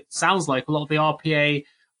lot of it sounds like a lot of the RPA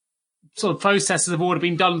sort of processes have already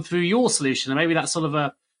been done through your solution. And maybe that's sort of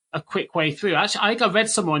a quick way through. Actually, I think I read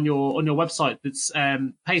somewhere on your website that's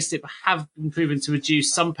Payslip have been proven to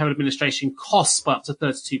reduce some payroll administration costs by up to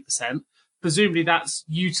 32%. Presumably that's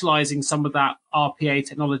utilizing some of that RPA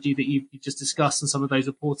technology that you just discussed and some of those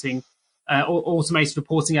reporting, automated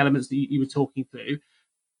reporting elements that you were talking through.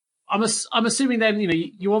 I'm assuming then,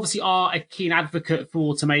 you obviously are a keen advocate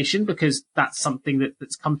for automation because that's something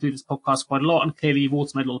that's come through this podcast quite a lot. And clearly you've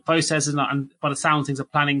automated all the processes and by the sound of things are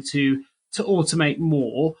planning to automate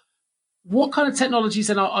more. What kind of technologies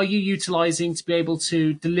then are you utilizing to be able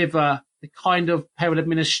to deliver the kind of payroll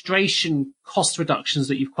administration cost reductions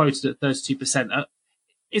that you've quoted at 32%?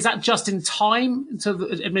 Is that just in time, in terms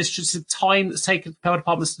of administrative time that's taken for payroll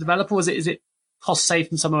departments to develop, or is it cost saved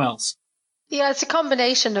from somewhere else? Yeah, it's a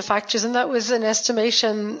combination of factors, and that was an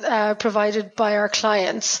estimation provided by our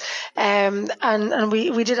clients. And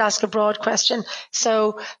we did ask a broad question.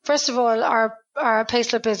 So first of all, our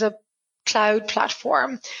Payslip is a cloud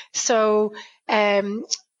platform. So by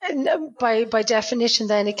definition,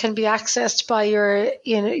 then it can be accessed by your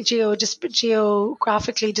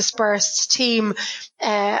geographically dispersed team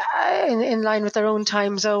in line with their own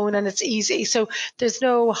time zone, and it's easy. So there's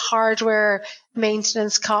no hardware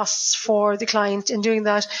maintenance costs for the client in doing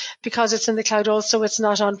that because it's in the cloud. Also, it's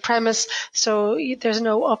not on premise, so there's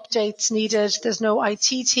no updates needed. There's no IT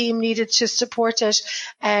team needed to support it.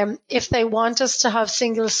 If they want us to have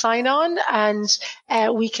single sign-on, and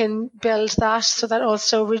we can build that, so that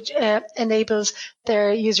also enables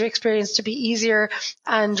their user experience to be easier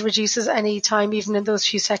and reduces any time, even in those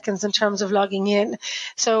few seconds, in terms of logging in.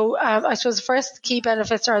 So I suppose the first key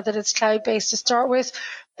benefits are that it's cloud-based to start with.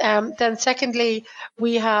 Then secondly,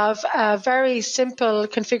 we have a very simple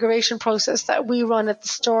configuration process that we run at the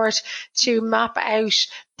start to map out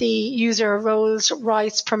the user roles,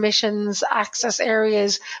 rights, permissions, access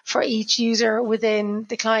areas for each user within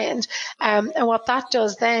the client. And what that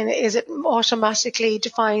does then is it automatically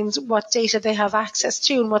defines what data they have access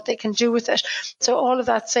to and what they can do with it. So all of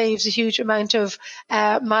that saves a huge amount of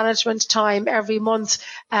management time every month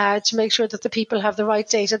to make sure that the people have the right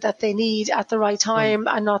data that they need at the right time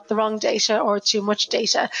and not the wrong data or too much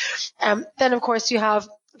data. Then, of course, you have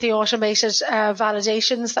the automated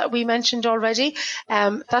validations that we mentioned already.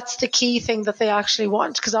 That's the key thing that they actually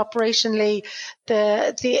want, because operationally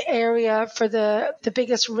the area for the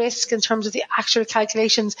biggest risk in terms of the actual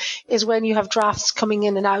calculations is when you have drafts coming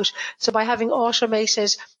in and out. So by having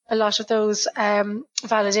automated a lot of those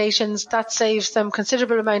validations, that saves them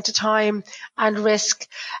considerable amount of time and risk.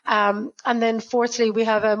 And then fourthly, we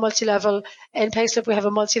have a multi-level, in Payslip, we have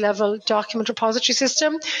a multi-level document repository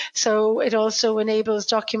system. So it also enables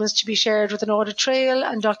documents to be shared with an audit trail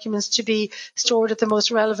and documents to be stored at the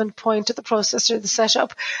most relevant point of the process or the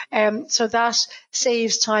setup. So that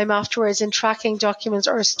saves time afterwards in tracking documents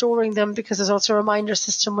or storing them, because there's also a reminder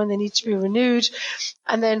system when they need to be renewed.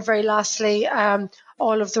 And then very lastly,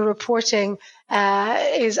 all of the reporting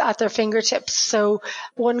is at their fingertips. So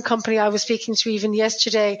one company I was speaking to even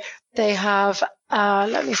yesterday, they have,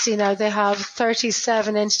 they have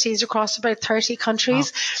 37 entities across about 30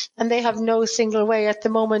 countries. Wow. And they have no single way at the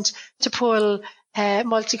moment to pull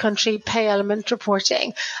multi-country pay element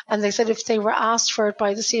reporting. And they said if they were asked for it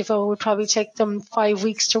by the CFO, it would probably take them 5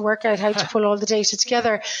 weeks to work out how to pull all the data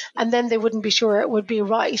together. And then they wouldn't be sure it would be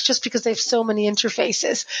right, just because they have so many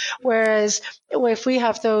interfaces. Whereas if we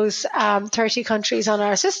have those 30 countries on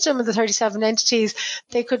our system and the 37 entities,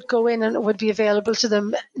 they could go in and it would be available to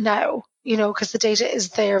them now, because the data is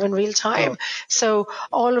there in real time. So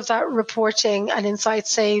all of that reporting and insight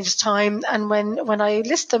saves time. And when I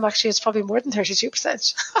list them, actually, it's probably more than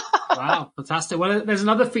 32%. Wow, fantastic. Well, there's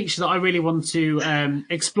another feature that I really want to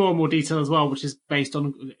explore in more detail as well, which is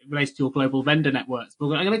related to your global vendor networks. I'm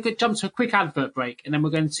going to jump to a quick advert break, and then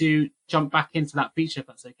we're going to jump back into that feature, if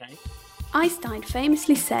that's okay. Einstein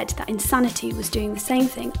famously said that insanity was doing the same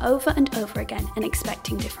thing over and over again and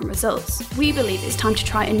expecting different results. We believe it's time to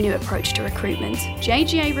try a new approach to recruitment.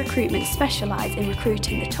 JGA Recruitment specialise in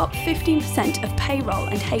recruiting the top 15% of payroll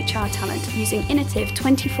and HR talent using innovative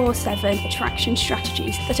 24/7 attraction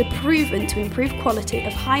strategies that are proven to improve quality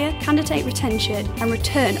of hire, candidate retention and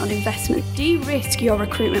return on investment. De-risk your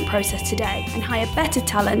recruitment process today and hire better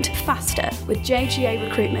talent faster with JGA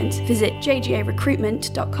Recruitment. Visit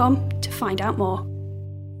jgarecruitment.com to find out more.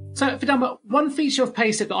 So, Fidelma, one feature of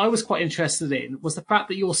Payslip that I was quite interested in was the fact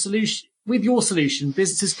that with your solution,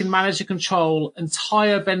 businesses can manage and control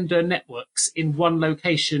entire vendor networks in one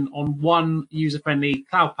location on one user-friendly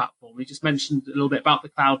cloud platform. You just mentioned a little bit about the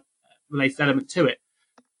cloud-related element to it.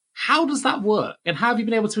 How does that work, and how have you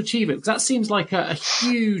been able to achieve it? Because that seems like a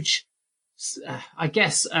huge,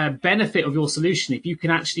 benefit of your solution if you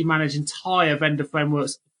can actually manage entire vendor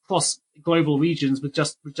frameworks across global regions with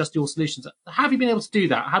just your solutions. How have you been able to do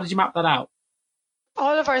that? How did you map that out?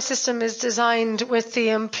 All of our system is designed with the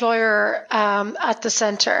employer at the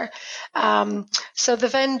center. So the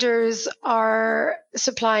vendors are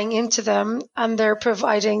supplying into them and they're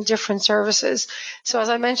providing different services. So as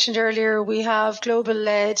I mentioned earlier, we have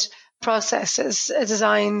global-led processes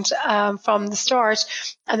designed from the start,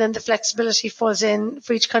 and then the flexibility falls in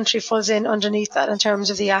for each country falls in underneath that in terms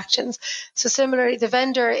of the actions. So similarly, the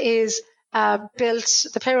vendor is built,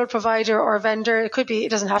 the payroll provider or vendor, it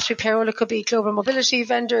doesn't have to be payroll, it could be global mobility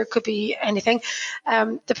vendor, it could be anything.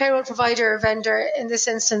 The payroll provider vendor in this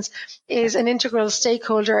instance is an integral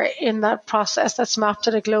stakeholder in that process that's mapped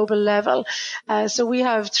at a global level. So we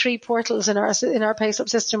have 3 portals in our Payslip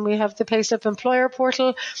system. We have the Payslip employer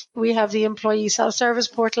portal, we have the employee self-service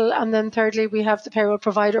portal, and then thirdly, we have the payroll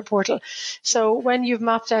provider portal. So when you've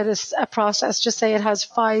mapped out a process, just say it has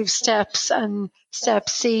 5 steps and Step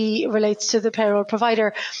C relates to the payroll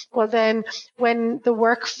provider. Well, then when the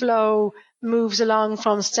workflow moves along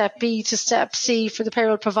from step B to step C for the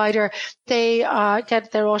payroll provider, they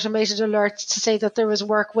get their automated alerts to say that there is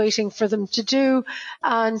work waiting for them to do,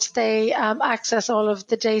 and they access all of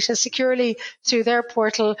the data securely through their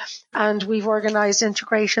portal, and we've organized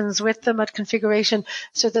integrations with them at configuration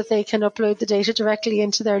so that they can upload the data directly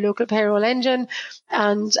into their local payroll engine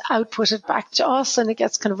and output it back to us, and it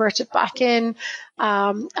gets converted back in.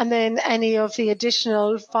 And then any of the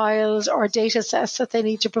additional files or data sets that they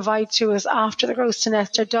need to provide to us after the gross to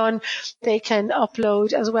nets are done, they can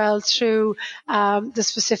upload as well through the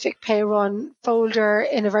specific pay run folder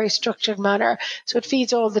in a very structured manner. So it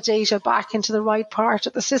feeds all the data back into the right part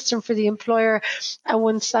of the system for the employer. And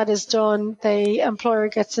once that is done, the employer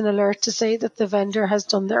gets an alert to say that the vendor has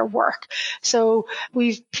done their work. So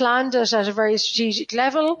we've planned it at a very strategic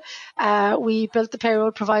level. We built the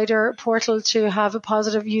payroll provider portal to have a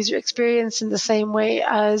positive user experience in the same way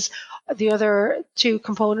as the other 2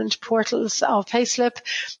 component portals of Payslip.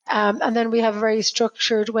 And then we have a very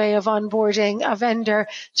structured way of onboarding a vendor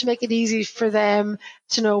to make it easy for them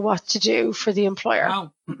to know what to do for the employer.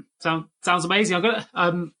 Wow, sounds amazing.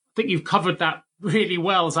 I think you've covered that really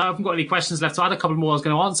well, so I haven't got any questions left. So I had a couple more I was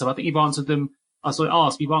going to answer. But I think you've answered them.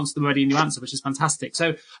 You've answered them already in your answer, which is fantastic. So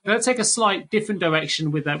I'm going to take a slight different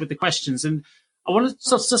direction with the questions. And I want to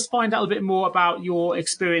just find out a bit more about your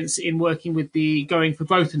experience in working with the Going for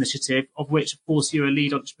Growth initiative, of which, of course, you're a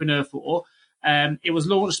lead entrepreneur for. It was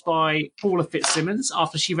launched by Paula Fitzsimmons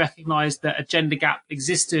after she recognised that a gender gap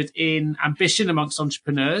existed in ambition amongst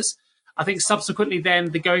entrepreneurs. I think subsequently then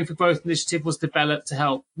the Going for Growth initiative was developed to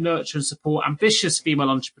help nurture and support ambitious female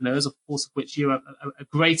entrepreneurs, of course, of which you're a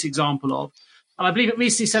great example of. And I believe it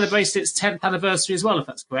recently celebrated its 10th anniversary as well, if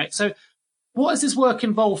that's correct. So what has this work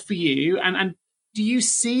involved for you? And do you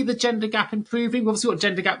see the gender gap improving? We've obviously got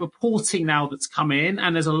gender gap reporting now that's come in,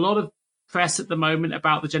 and there's a lot of press at the moment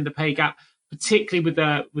about the gender pay gap,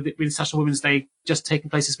 particularly with International Women's Day just taking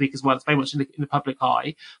place this week as well. It's very much in the public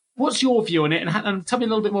eye. What's your view on it? And tell me a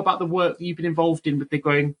little bit more about the work that you've been involved in with the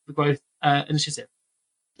Growing for Growth initiative.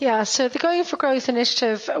 Yeah, so the Going for Growth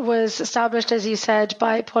initiative was established, as you said,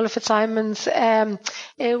 by Paula Fitzsimons.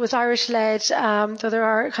 It was Irish-led, though there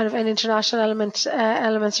are kind of an international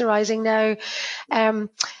elements arising now.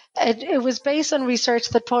 It was based on research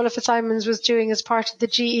that Paula Fitzsimons was doing as part of the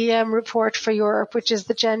GEM report for Europe, which is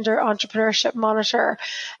the Gender Entrepreneurship Monitor.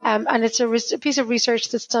 And it's a piece of research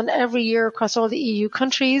that's done every year across all the EU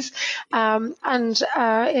countries. In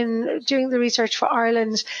doing the research for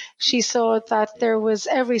Ireland, she saw that there was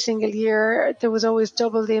every single year, there was always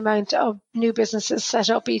double the amount of new businesses set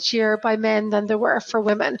up each year by men than there were for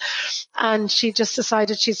women. And she just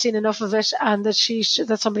decided she'd seen enough of it and that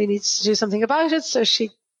that somebody needs to do something about it. So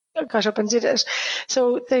she got up and did it.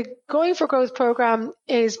 So the Going for Growth program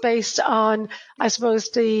is based on, I suppose,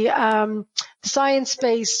 the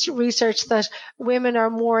science-based research that women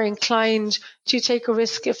are more inclined to take a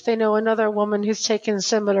risk if they know another woman who's taken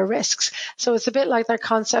similar risks. So it's a bit like that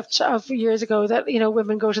concept of years ago that,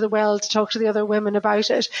 women go to the well to talk to the other women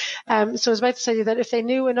about it. So I was about to say that if they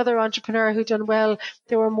knew another entrepreneur who'd done well,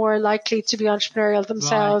 they were more likely to be entrepreneurial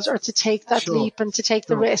themselves, right, or to take that leap and to take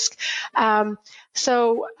the risk.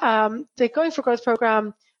 So the Going for Growth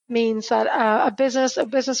program means that a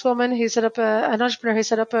businesswoman who set up an entrepreneur who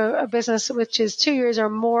set up a business which is 2 years or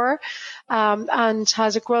more and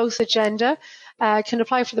has a growth agenda can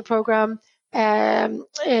apply for the program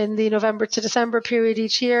in the November to December period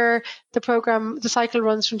each year. The cycle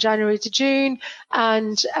runs from January to June,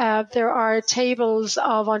 and there are tables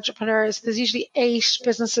of entrepreneurs. There's usually 8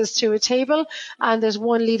 businesses to a table, and there's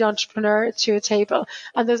 1 lead entrepreneur to a table.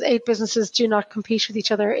 And those 8 businesses do not compete with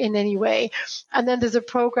each other in any way. And then there's a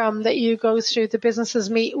program that you go through. The businesses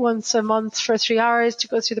meet once a month for 3 hours to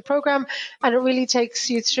go through the program, and it really takes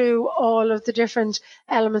you through all of the different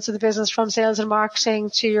elements of the business, from sales and marketing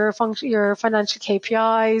to your financial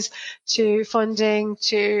KPIs, to funding,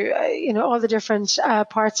 to all the different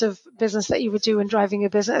parts of business that you would do in driving a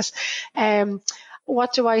business.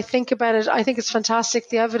 What do I think about it? I think it's fantastic.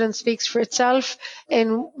 The evidence speaks for itself.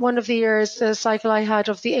 In one of the years, the cycle I had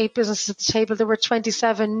of the 8 businesses at the table, there were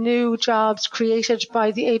 27 new jobs created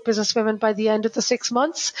by the 8 businesswomen by the end of the 6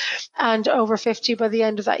 months, and over 50 by the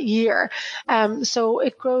end of that year. So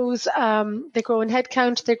it grows. They grow in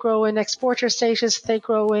headcount, they grow in exporter status, they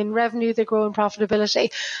grow in revenue, they grow in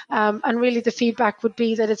profitability. And really the feedback would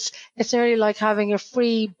be that it's nearly like having a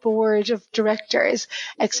free board of directors,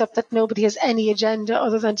 except that nobody has any agenda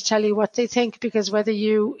other than to tell you what they think, because whether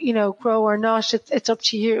you grow or not, it's up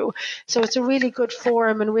to you. So it's a really good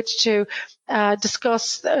forum in which to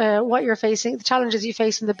discuss what you're facing, the challenges you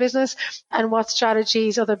face in the business, and what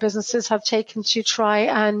strategies other businesses have taken to try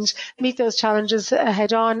and meet those challenges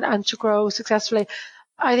head on and to grow successfully.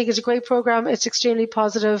 I think it's a great program. It's extremely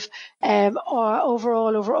positive.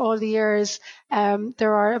 Overall, over all the years,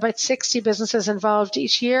 there are about 60 businesses involved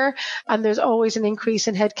each year, and there's always an increase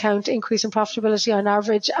in headcount, increase in profitability on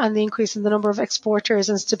average, and the increase in the number of exporters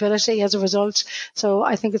and stability as a result. So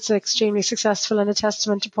I think it's extremely successful and a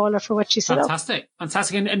testament to Paula for what she set up.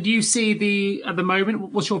 Fantastic. And do you see at the moment,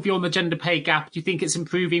 what's your view on the gender pay gap? Do you think it's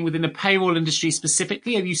improving within the payroll industry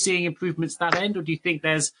specifically? Are you seeing improvements at that end, or do you think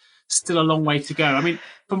there's still a long way to go? I mean,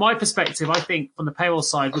 from my perspective, I think from the payroll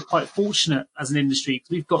side, we're quite fortunate as an industry because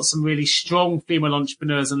we've got some really strong female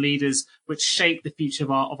entrepreneurs and leaders which shape the future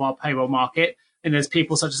of our payroll market. And there's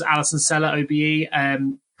people such as Alison Seller, OBE,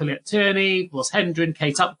 Colette Turney, Ross Hendren,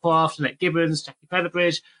 Kate Upcraft, Annette Gibbons, Jackie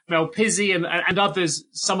Featherbridge, Mel Pizzi, and others.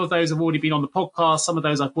 Some of those have already been on the podcast. Some of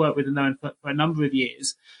those I've worked with and known for a number of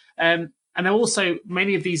years. And then also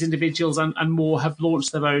many of these individuals and more have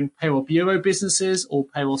launched their own payroll bureau businesses or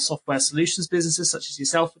payroll software solutions businesses, such as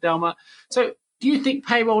yourself, Fidelma. So do you think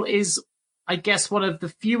payroll is, I guess, one of the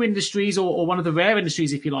few industries or one of the rare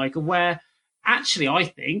industries, if you like, where actually I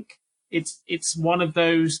think it's one of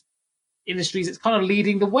those industries that's kind of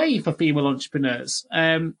leading the way for female entrepreneurs?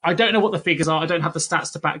 I don't know what the figures are. I don't have the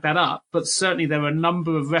stats to back that up, but certainly there are a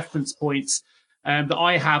number of reference points that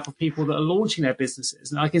I have for people that are launching their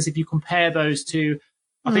businesses. And I guess if you compare those to,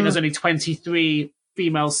 I think there's only 23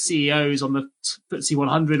 female CEOs on the FTSE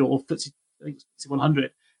 100 or FTSE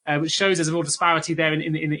 100, which shows there's a real disparity there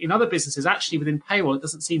in other businesses. Actually, within payroll, it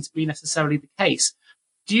doesn't seem to be necessarily the case.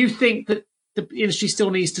 Do you think that the industry still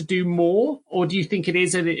needs to do more, or do you think it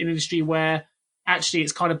is an industry where actually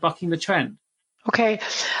it's kind of bucking the trend? Okay,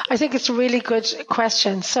 I think it's a really good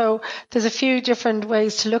question. So there's a few different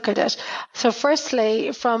ways to look at it. So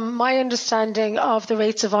firstly, from my understanding of the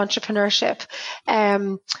rates of entrepreneurship,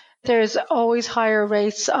 there's always higher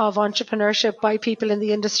rates of entrepreneurship by people in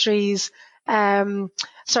the industries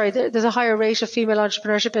there's a higher rate of female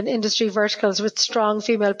entrepreneurship in industry verticals with strong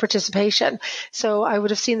female participation. So I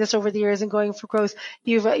would have seen this over the years in Going for Growth.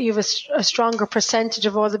 You've a stronger percentage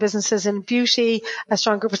of all the businesses in beauty, a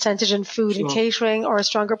stronger percentage in food and catering, or a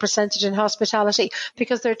stronger percentage in hospitality,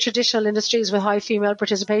 because they're traditional industries with high female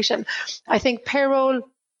participation. I think payroll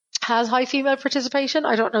has high female participation.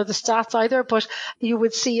 I don't know the stats either, but you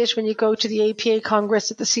would see it when you go to the APA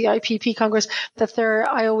Congress, at the CIPP Congress, that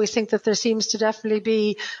I always think that there seems to definitely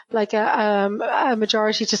be like a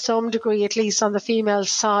majority to some degree, at least on the female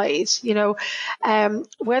side, so I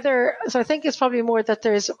think it's probably more that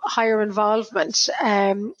there's higher involvement,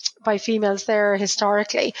 by females there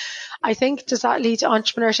historically. I think, does that lead to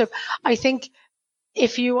entrepreneurship? I think,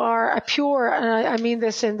 if you are a pure, and I mean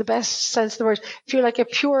this in the best sense of the word, if you're like a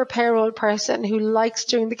pure payroll person who likes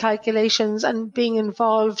doing the calculations and being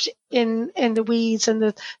involved in the weeds and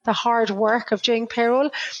the hard work of doing payroll,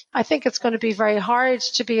 I think it's going to be very hard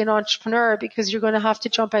to be an entrepreneur, because you're going to have to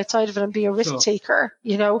jump outside of it and be a risk taker,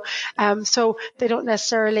 so they don't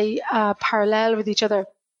necessarily parallel with each other.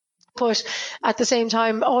 But at the same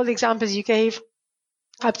time, all the examples you gave,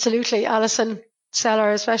 absolutely, Alison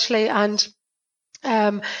Seller especially, and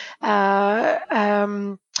we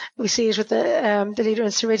see it with the leader in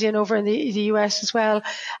Ceridian over in the US as well.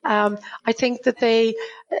 I think that they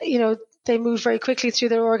moved very quickly through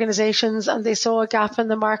their organizations, and they saw a gap in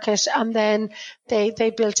the market, and then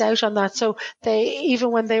they built out on that. So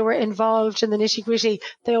even when they were involved in the nitty gritty,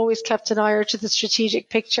 they always kept an eye to the strategic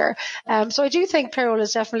picture. So I do think payroll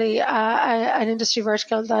is definitely an industry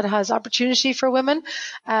vertical that has opportunity for women.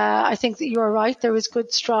 I think that you're right. There is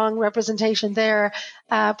good, strong representation there.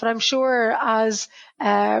 But I'm sure as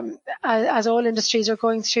all industries are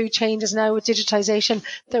going through changes now with digitization,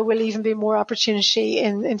 there will even be more opportunity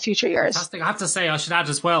in future years. Fantastic. I have to say, I should add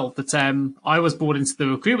as well that I was brought into the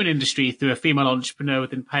recruitment industry through a female entrepreneur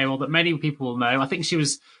within payroll that many people will know. I think she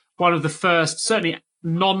was one of the first, certainly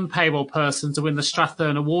non-payroll person, to win the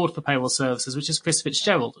Strathern Award for Payroll Services, which is Chris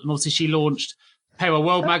Fitzgerald. And obviously she launched Payroll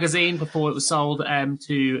World magazine before it was sold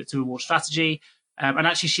to Award Strategy. And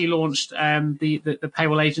actually, she launched the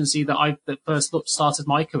payroll agency that first started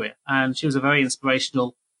my career. And she was a very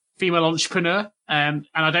inspirational female entrepreneur. And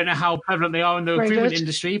I don't know how prevalent they are in the recruitment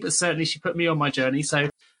industry, but certainly she put me on my journey. So,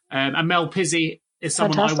 and Mel Pizzey is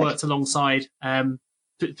someone I worked alongside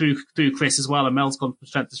through Chris as well. And Mel's gone from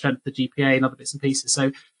strength to strength, the GPA and other bits and pieces.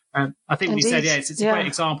 So I think we said, it's a great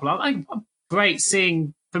example. I'm great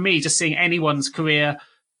seeing anyone's career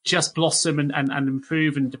just blossom and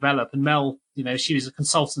improve and develop. And Mel, she was a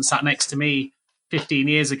consultant sat next to me 15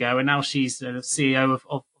 years ago, and now she's the CEO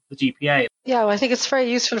of the GPA. Yeah, well, I think it's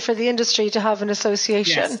very useful for the industry to have an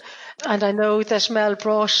association. Yes. And I know that Mel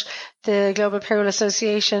brought the Global Payroll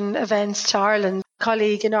Association events to Ireland.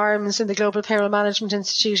 Colleague in arms in the Global Payroll Management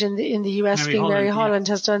Institute in the US, Mary Holland,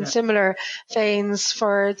 has done similar veins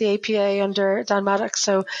for the APA under Dan Maddox.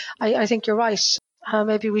 So I think you're right.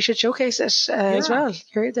 Maybe we should showcase it as well.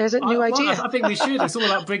 There's a new idea. I think we should. It's all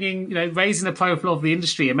about bringing, raising the profile of the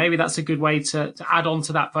industry, and maybe that's a good way to add on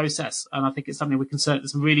to that process. And I think it's something we can certainly,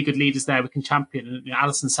 there's some really good leaders there we can champion. And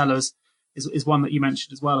Alison Sellers is one that you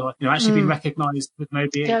mentioned as well. Actually been recognised with no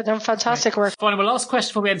being. Yeah, done fantastic work. Finally, my last question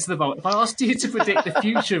before we enter the vault. If I asked you to predict the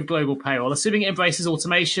future of global payroll, assuming it embraces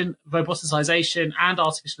automation, roboticization, and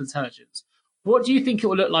artificial intelligence, what do you think it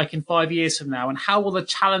will look like in 5 years from now? And how will the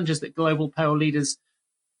challenges that global payroll leaders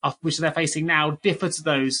which they're facing now differ to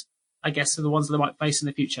those, I guess, to the ones that they might face in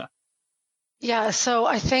the future? Yeah, so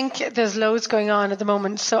I think there's loads going on at the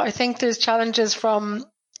moment. So I think there's challenges from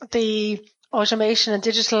the automation and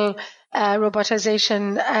digital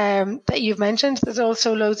robotization that you've mentioned. There's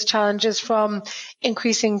also loads of challenges from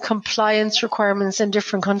increasing compliance requirements in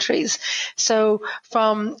different countries. So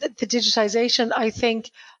from the digitization, I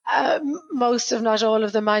think most, if not all,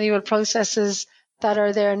 of the manual processes that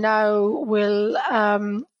are there now will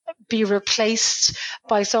be replaced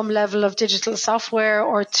by some level of digital software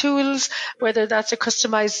or tools, whether that's a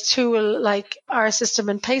customized tool like our system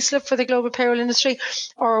in Payslip for the global payroll industry,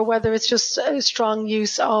 or whether it's just a strong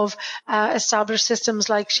use of established systems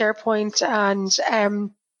like SharePoint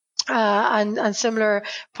and similar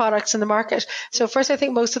products in the market. So first, I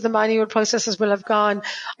think most of the manual processes will have gone.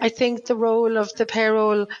 I think the role of the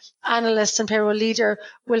payroll analyst and payroll leader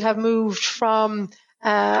will have moved from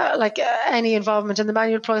any involvement in the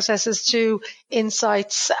manual processes to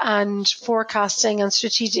insights and forecasting and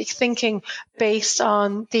strategic thinking based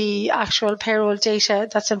on the actual payroll data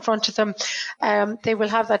that's in front of them. They will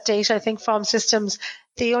have that data, I think, from systems.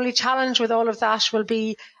 The only challenge with all of that will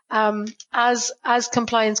be as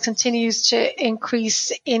compliance continues to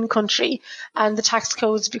increase in country and the tax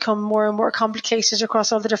codes become more and more complicated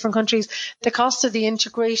across all the different countries, the cost of the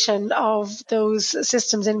integration of those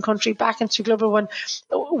systems in country back into global one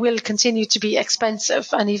will continue to be expensive,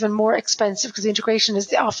 and even more expensive, because the integration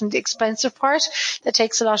is often the expensive part that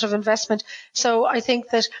takes a lot of investment. So I think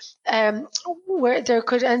that where there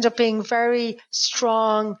could end up being very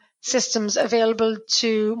strong systems available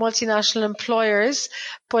to multinational employers,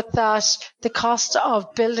 but that the cost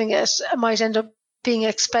of building it might end up being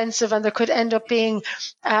expensive, and there could end up being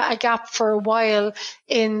a gap for a while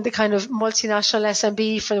in the kind of multinational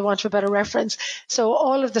SMB, for the want of a better reference. So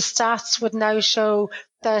all of the stats would now show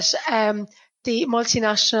that the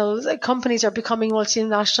multinational companies are becoming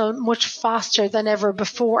multinational much faster than ever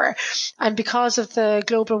before. And because of the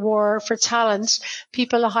global war for talent,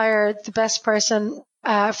 people hire the best person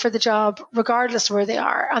for the job, regardless where they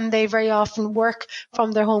are. And they very often work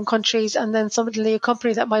from their home countries. And then suddenly a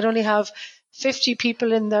company that might only have 50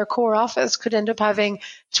 people in their core office could end up having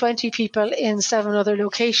 20 people in 7 other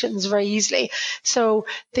locations very easily. So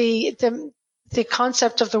the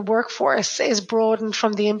concept of the workforce is broadened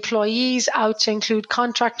from the employees out to include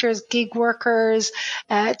contractors, gig workers,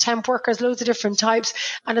 temp workers, loads of different types.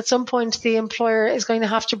 And at some point, the employer is going to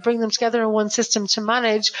have to bring them together in one system to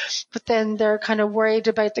manage, but then they're kind of worried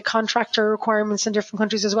about the contractor requirements in different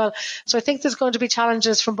countries as well. So I think there's going to be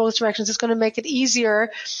challenges from both directions. It's going to make it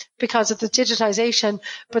easier because of the digitization,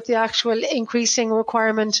 but the actual increasing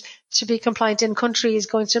requirement to be compliant in country is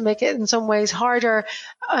going to make it in some ways harder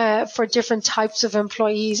for different types of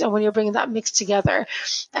employees, and when you're bringing that mix together.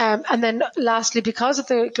 And then lastly, because of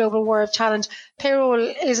the global war of talent, payroll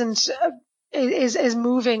is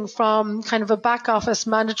moving from kind of a back office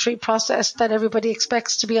mandatory process that everybody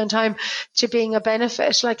expects to be on time to being a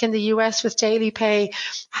benefit. Like in the US with daily pay,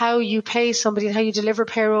 how you pay somebody and how you deliver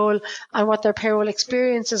payroll and what their payroll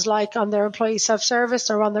experience is like on their employee self-service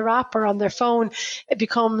or on their app or on their phone, it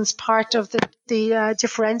becomes part of the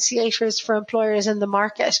differentiators for employers in the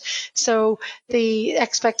market. So the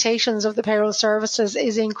expectations of the payroll services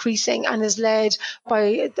is increasing and is led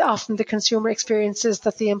by often the consumer experiences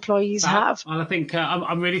that the employees have. And I think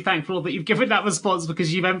I'm really thankful that you've given that response,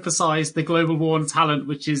 because you've emphasised the global war on talent,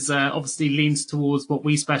 which is obviously leans towards what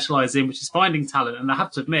we specialise in, which is finding talent. And I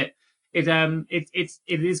have to admit, it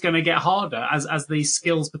is going to get harder as these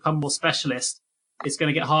skills become more specialist. It's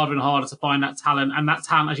going to get harder and harder to find that talent. And that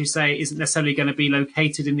talent, as you say, isn't necessarily going to be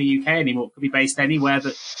located in the UK anymore. It could be based anywhere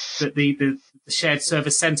that the shared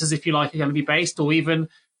service centres, if you like, are going to be based, or even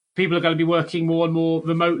people are going to be working more and more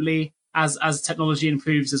remotely as technology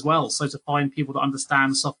improves as well. So to find people that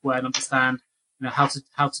understand software and understand, how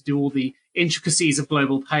to do all the intricacies of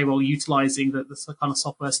global payroll, utilising the kind of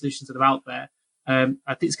software solutions that are out there, I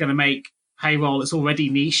think it's going to make payroll, it's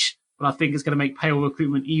already niche, but I think it's going to make payroll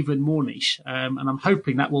recruitment even more niche. And I'm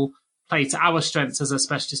hoping that will play to our strengths as a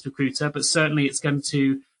specialist recruiter, but certainly it's going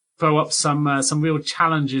to throw up some real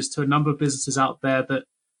challenges to a number of businesses out there that,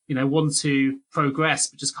 want to progress,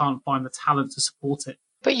 but just can't find the talent to support it.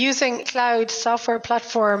 But using cloud software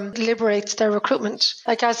platform liberates their recruitment.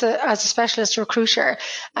 Like as a specialist recruiter,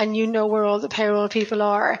 and where all the payroll people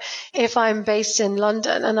are. If I'm based in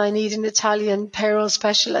London and I need an Italian payroll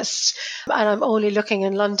specialist and I'm only looking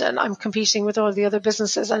in London, I'm competing with all the other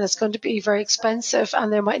businesses and it's going to be very expensive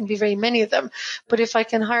and there mightn't be very many of them. But if I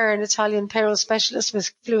can hire an Italian payroll specialist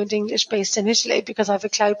with fluent English based in Italy, because I have a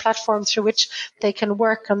cloud platform through which they can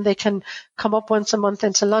work and they can come up once a month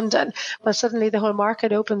into London, well, suddenly the whole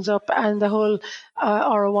market opens up and the whole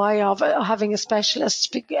ROI of having a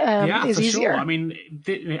specialist is easier. Sure. I mean,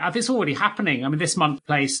 it's already happening. I mean, this month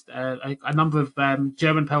placed a number of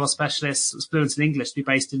German payroll specialists fluent in English to be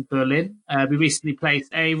based in Berlin. We recently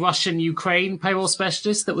placed a Russian-Ukraine payroll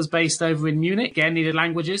specialist that was based over in Munich. Again, needed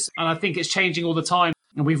languages. And I think it's changing all the time.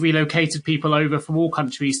 And we've relocated people over from all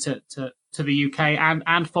countries to the UK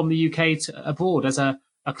and from the UK to abroad. As a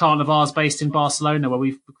client of ours based in Barcelona, where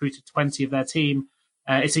we've recruited 20 of their team.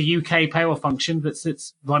 It's a UK payroll function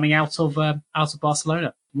that's running out of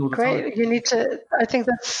Barcelona. Great. You need to. I think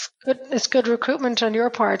that's good. It's good recruitment on your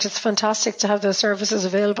part. It's fantastic to have those services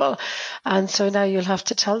available, and so now you'll have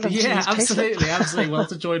to tell them. Yeah, absolutely. Well,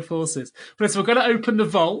 to join forces. But we're going to open the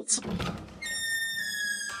vault.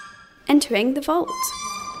 Entering the vault.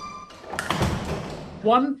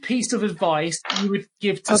 One piece of advice you would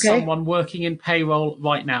give to someone working in payroll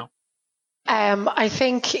right now. I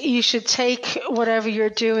think you should take whatever you're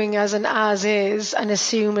doing as an as is and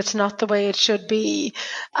assume it's not the way it should be,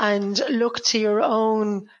 and look to your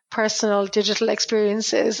own personal digital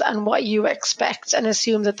experiences and what you expect, and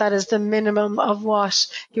assume that that is the minimum of what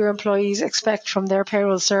your employees expect from their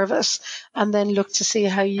payroll service, and then look to see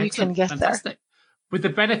how you can get Fantastic. there. With the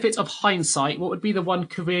benefit of hindsight, what would be the one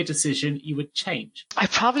career decision you would change? I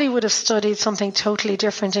probably would have studied something totally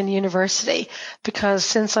different in university, because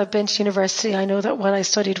since I've been to university, I know that what I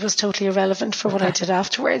studied was totally irrelevant for what I did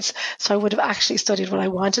afterwards. So I would have actually studied what I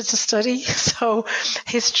wanted to study. So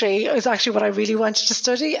history is actually what I really wanted to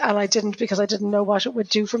study, and I didn't, because I didn't know what it would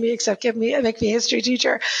do for me except make me a history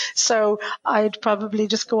teacher. So I'd probably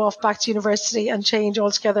just go off back to university and change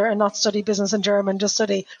altogether and not study business and German, just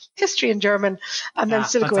study history and German. And then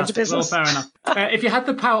still go into business. Well, fair enough. If you had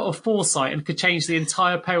the power of foresight and could change the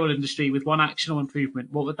entire payroll industry with one action or improvement,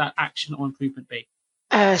 what would that action or improvement be?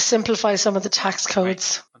 Simplify some of the tax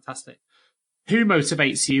codes. Right. Fantastic. Who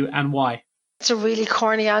motivates you and why? It's a really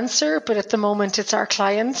corny answer, but at the moment it's our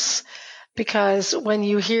clients. Because when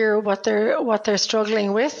you hear what they're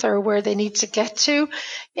struggling with or where they need to get to,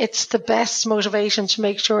 it's the best motivation to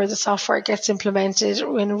make sure the software gets implemented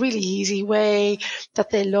in a really easy way,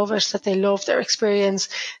 that they love it, that they love their experience.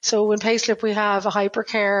 So in Payslip, we have a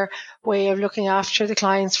hypercare way of looking after the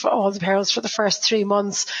clients for all the payrolls for the first 3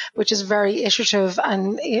 months, which is very iterative,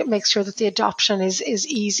 and it makes sure that the adoption is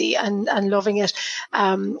easy and loving it.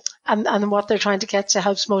 And what they're trying to get to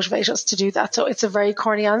helps motivate us to do that. So it's a very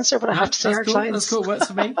corny answer, but I have to say our clients. That's cool. Works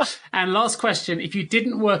for me. And last question, if you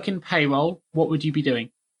didn't work in payroll, what would you be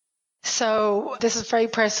doing? So this is very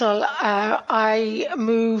personal. I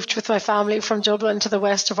moved with my family from Dublin to the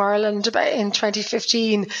west of Ireland in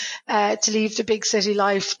 2015 to leave the big city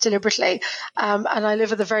life deliberately. And I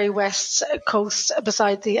live at the very west coast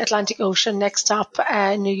beside the Atlantic Ocean, next stop,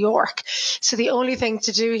 New York. So the only thing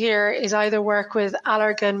to do here is either work with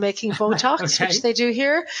Allergan making Botox, okay, which they do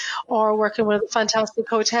here, or working with fantastic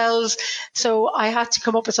hotels. So I had to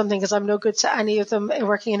come up with something, because I'm no good to any of them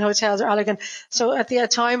working in hotels or Allergan. So at the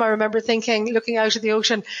time, I remember thinking, looking out at the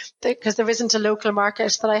ocean, because there isn't a local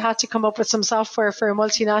market, that I had to come up with some software for a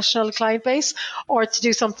multinational client base, or to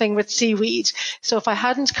do something with seaweed. So if I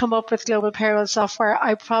hadn't come up with global payroll software,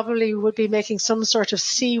 I probably would be making some sort of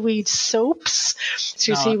seaweed soaps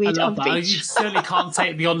through seaweed on the beach. You certainly can't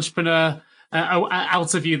take the entrepreneur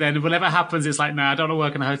out of you then. Whatever happens, it's like, no, I don't want to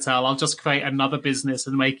work in a hotel. I'll just create another business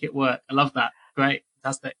and make it work. I love that. Great.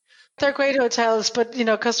 Fantastic. They're great hotels, but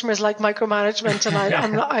customers like micromanagement, and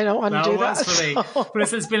I don't want to do that. For me.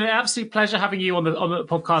 But it's been an absolute pleasure having you on the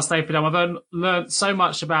podcast today, Fidelma. I've learned so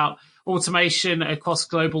much about automation across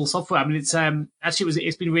global software. I mean, it's been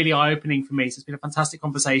really eye-opening for me. So it's been a fantastic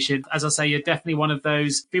conversation. As I say, you're definitely one of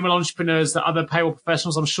those female entrepreneurs that other payroll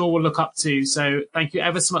professionals, I'm sure, will look up to. So thank you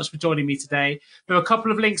ever so much for joining me today. There are a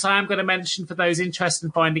couple of links I am going to mention for those interested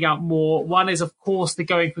in finding out more. One is, of course, the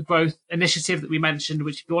Going for Growth initiative that we mentioned,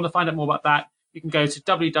 which if you want to find out more about that, you can go to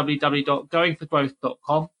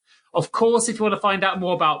www.goingforgrowth.com. Of course, if you want to find out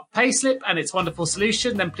more about Payslip and its wonderful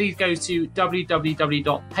solution, then please go to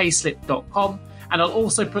www.payslip.com. And I'll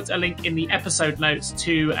also put a link in the episode notes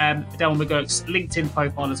to Fidelma McGuirk's LinkedIn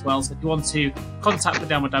profile as well. So if you want to contact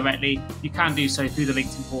Fidelma directly, you can do so through the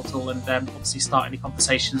LinkedIn portal, and obviously start any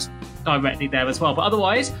conversations directly there as well. But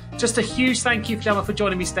otherwise, just a huge thank you, Fidelma, for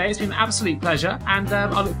joining me today. It's been an absolute pleasure. And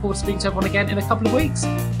I look forward to speaking to everyone again in a couple of weeks.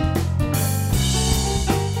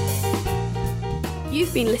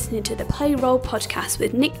 You've been listening to the Payroll Podcast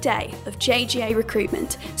with Nick Day of JGA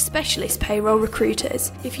Recruitment, specialist payroll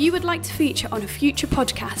recruiters. If you would like to feature on a future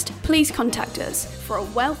podcast, please contact us. For a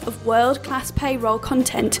wealth of world-class payroll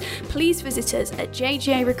content, please visit us at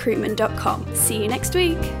jgarecruitment.com. See you next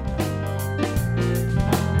week.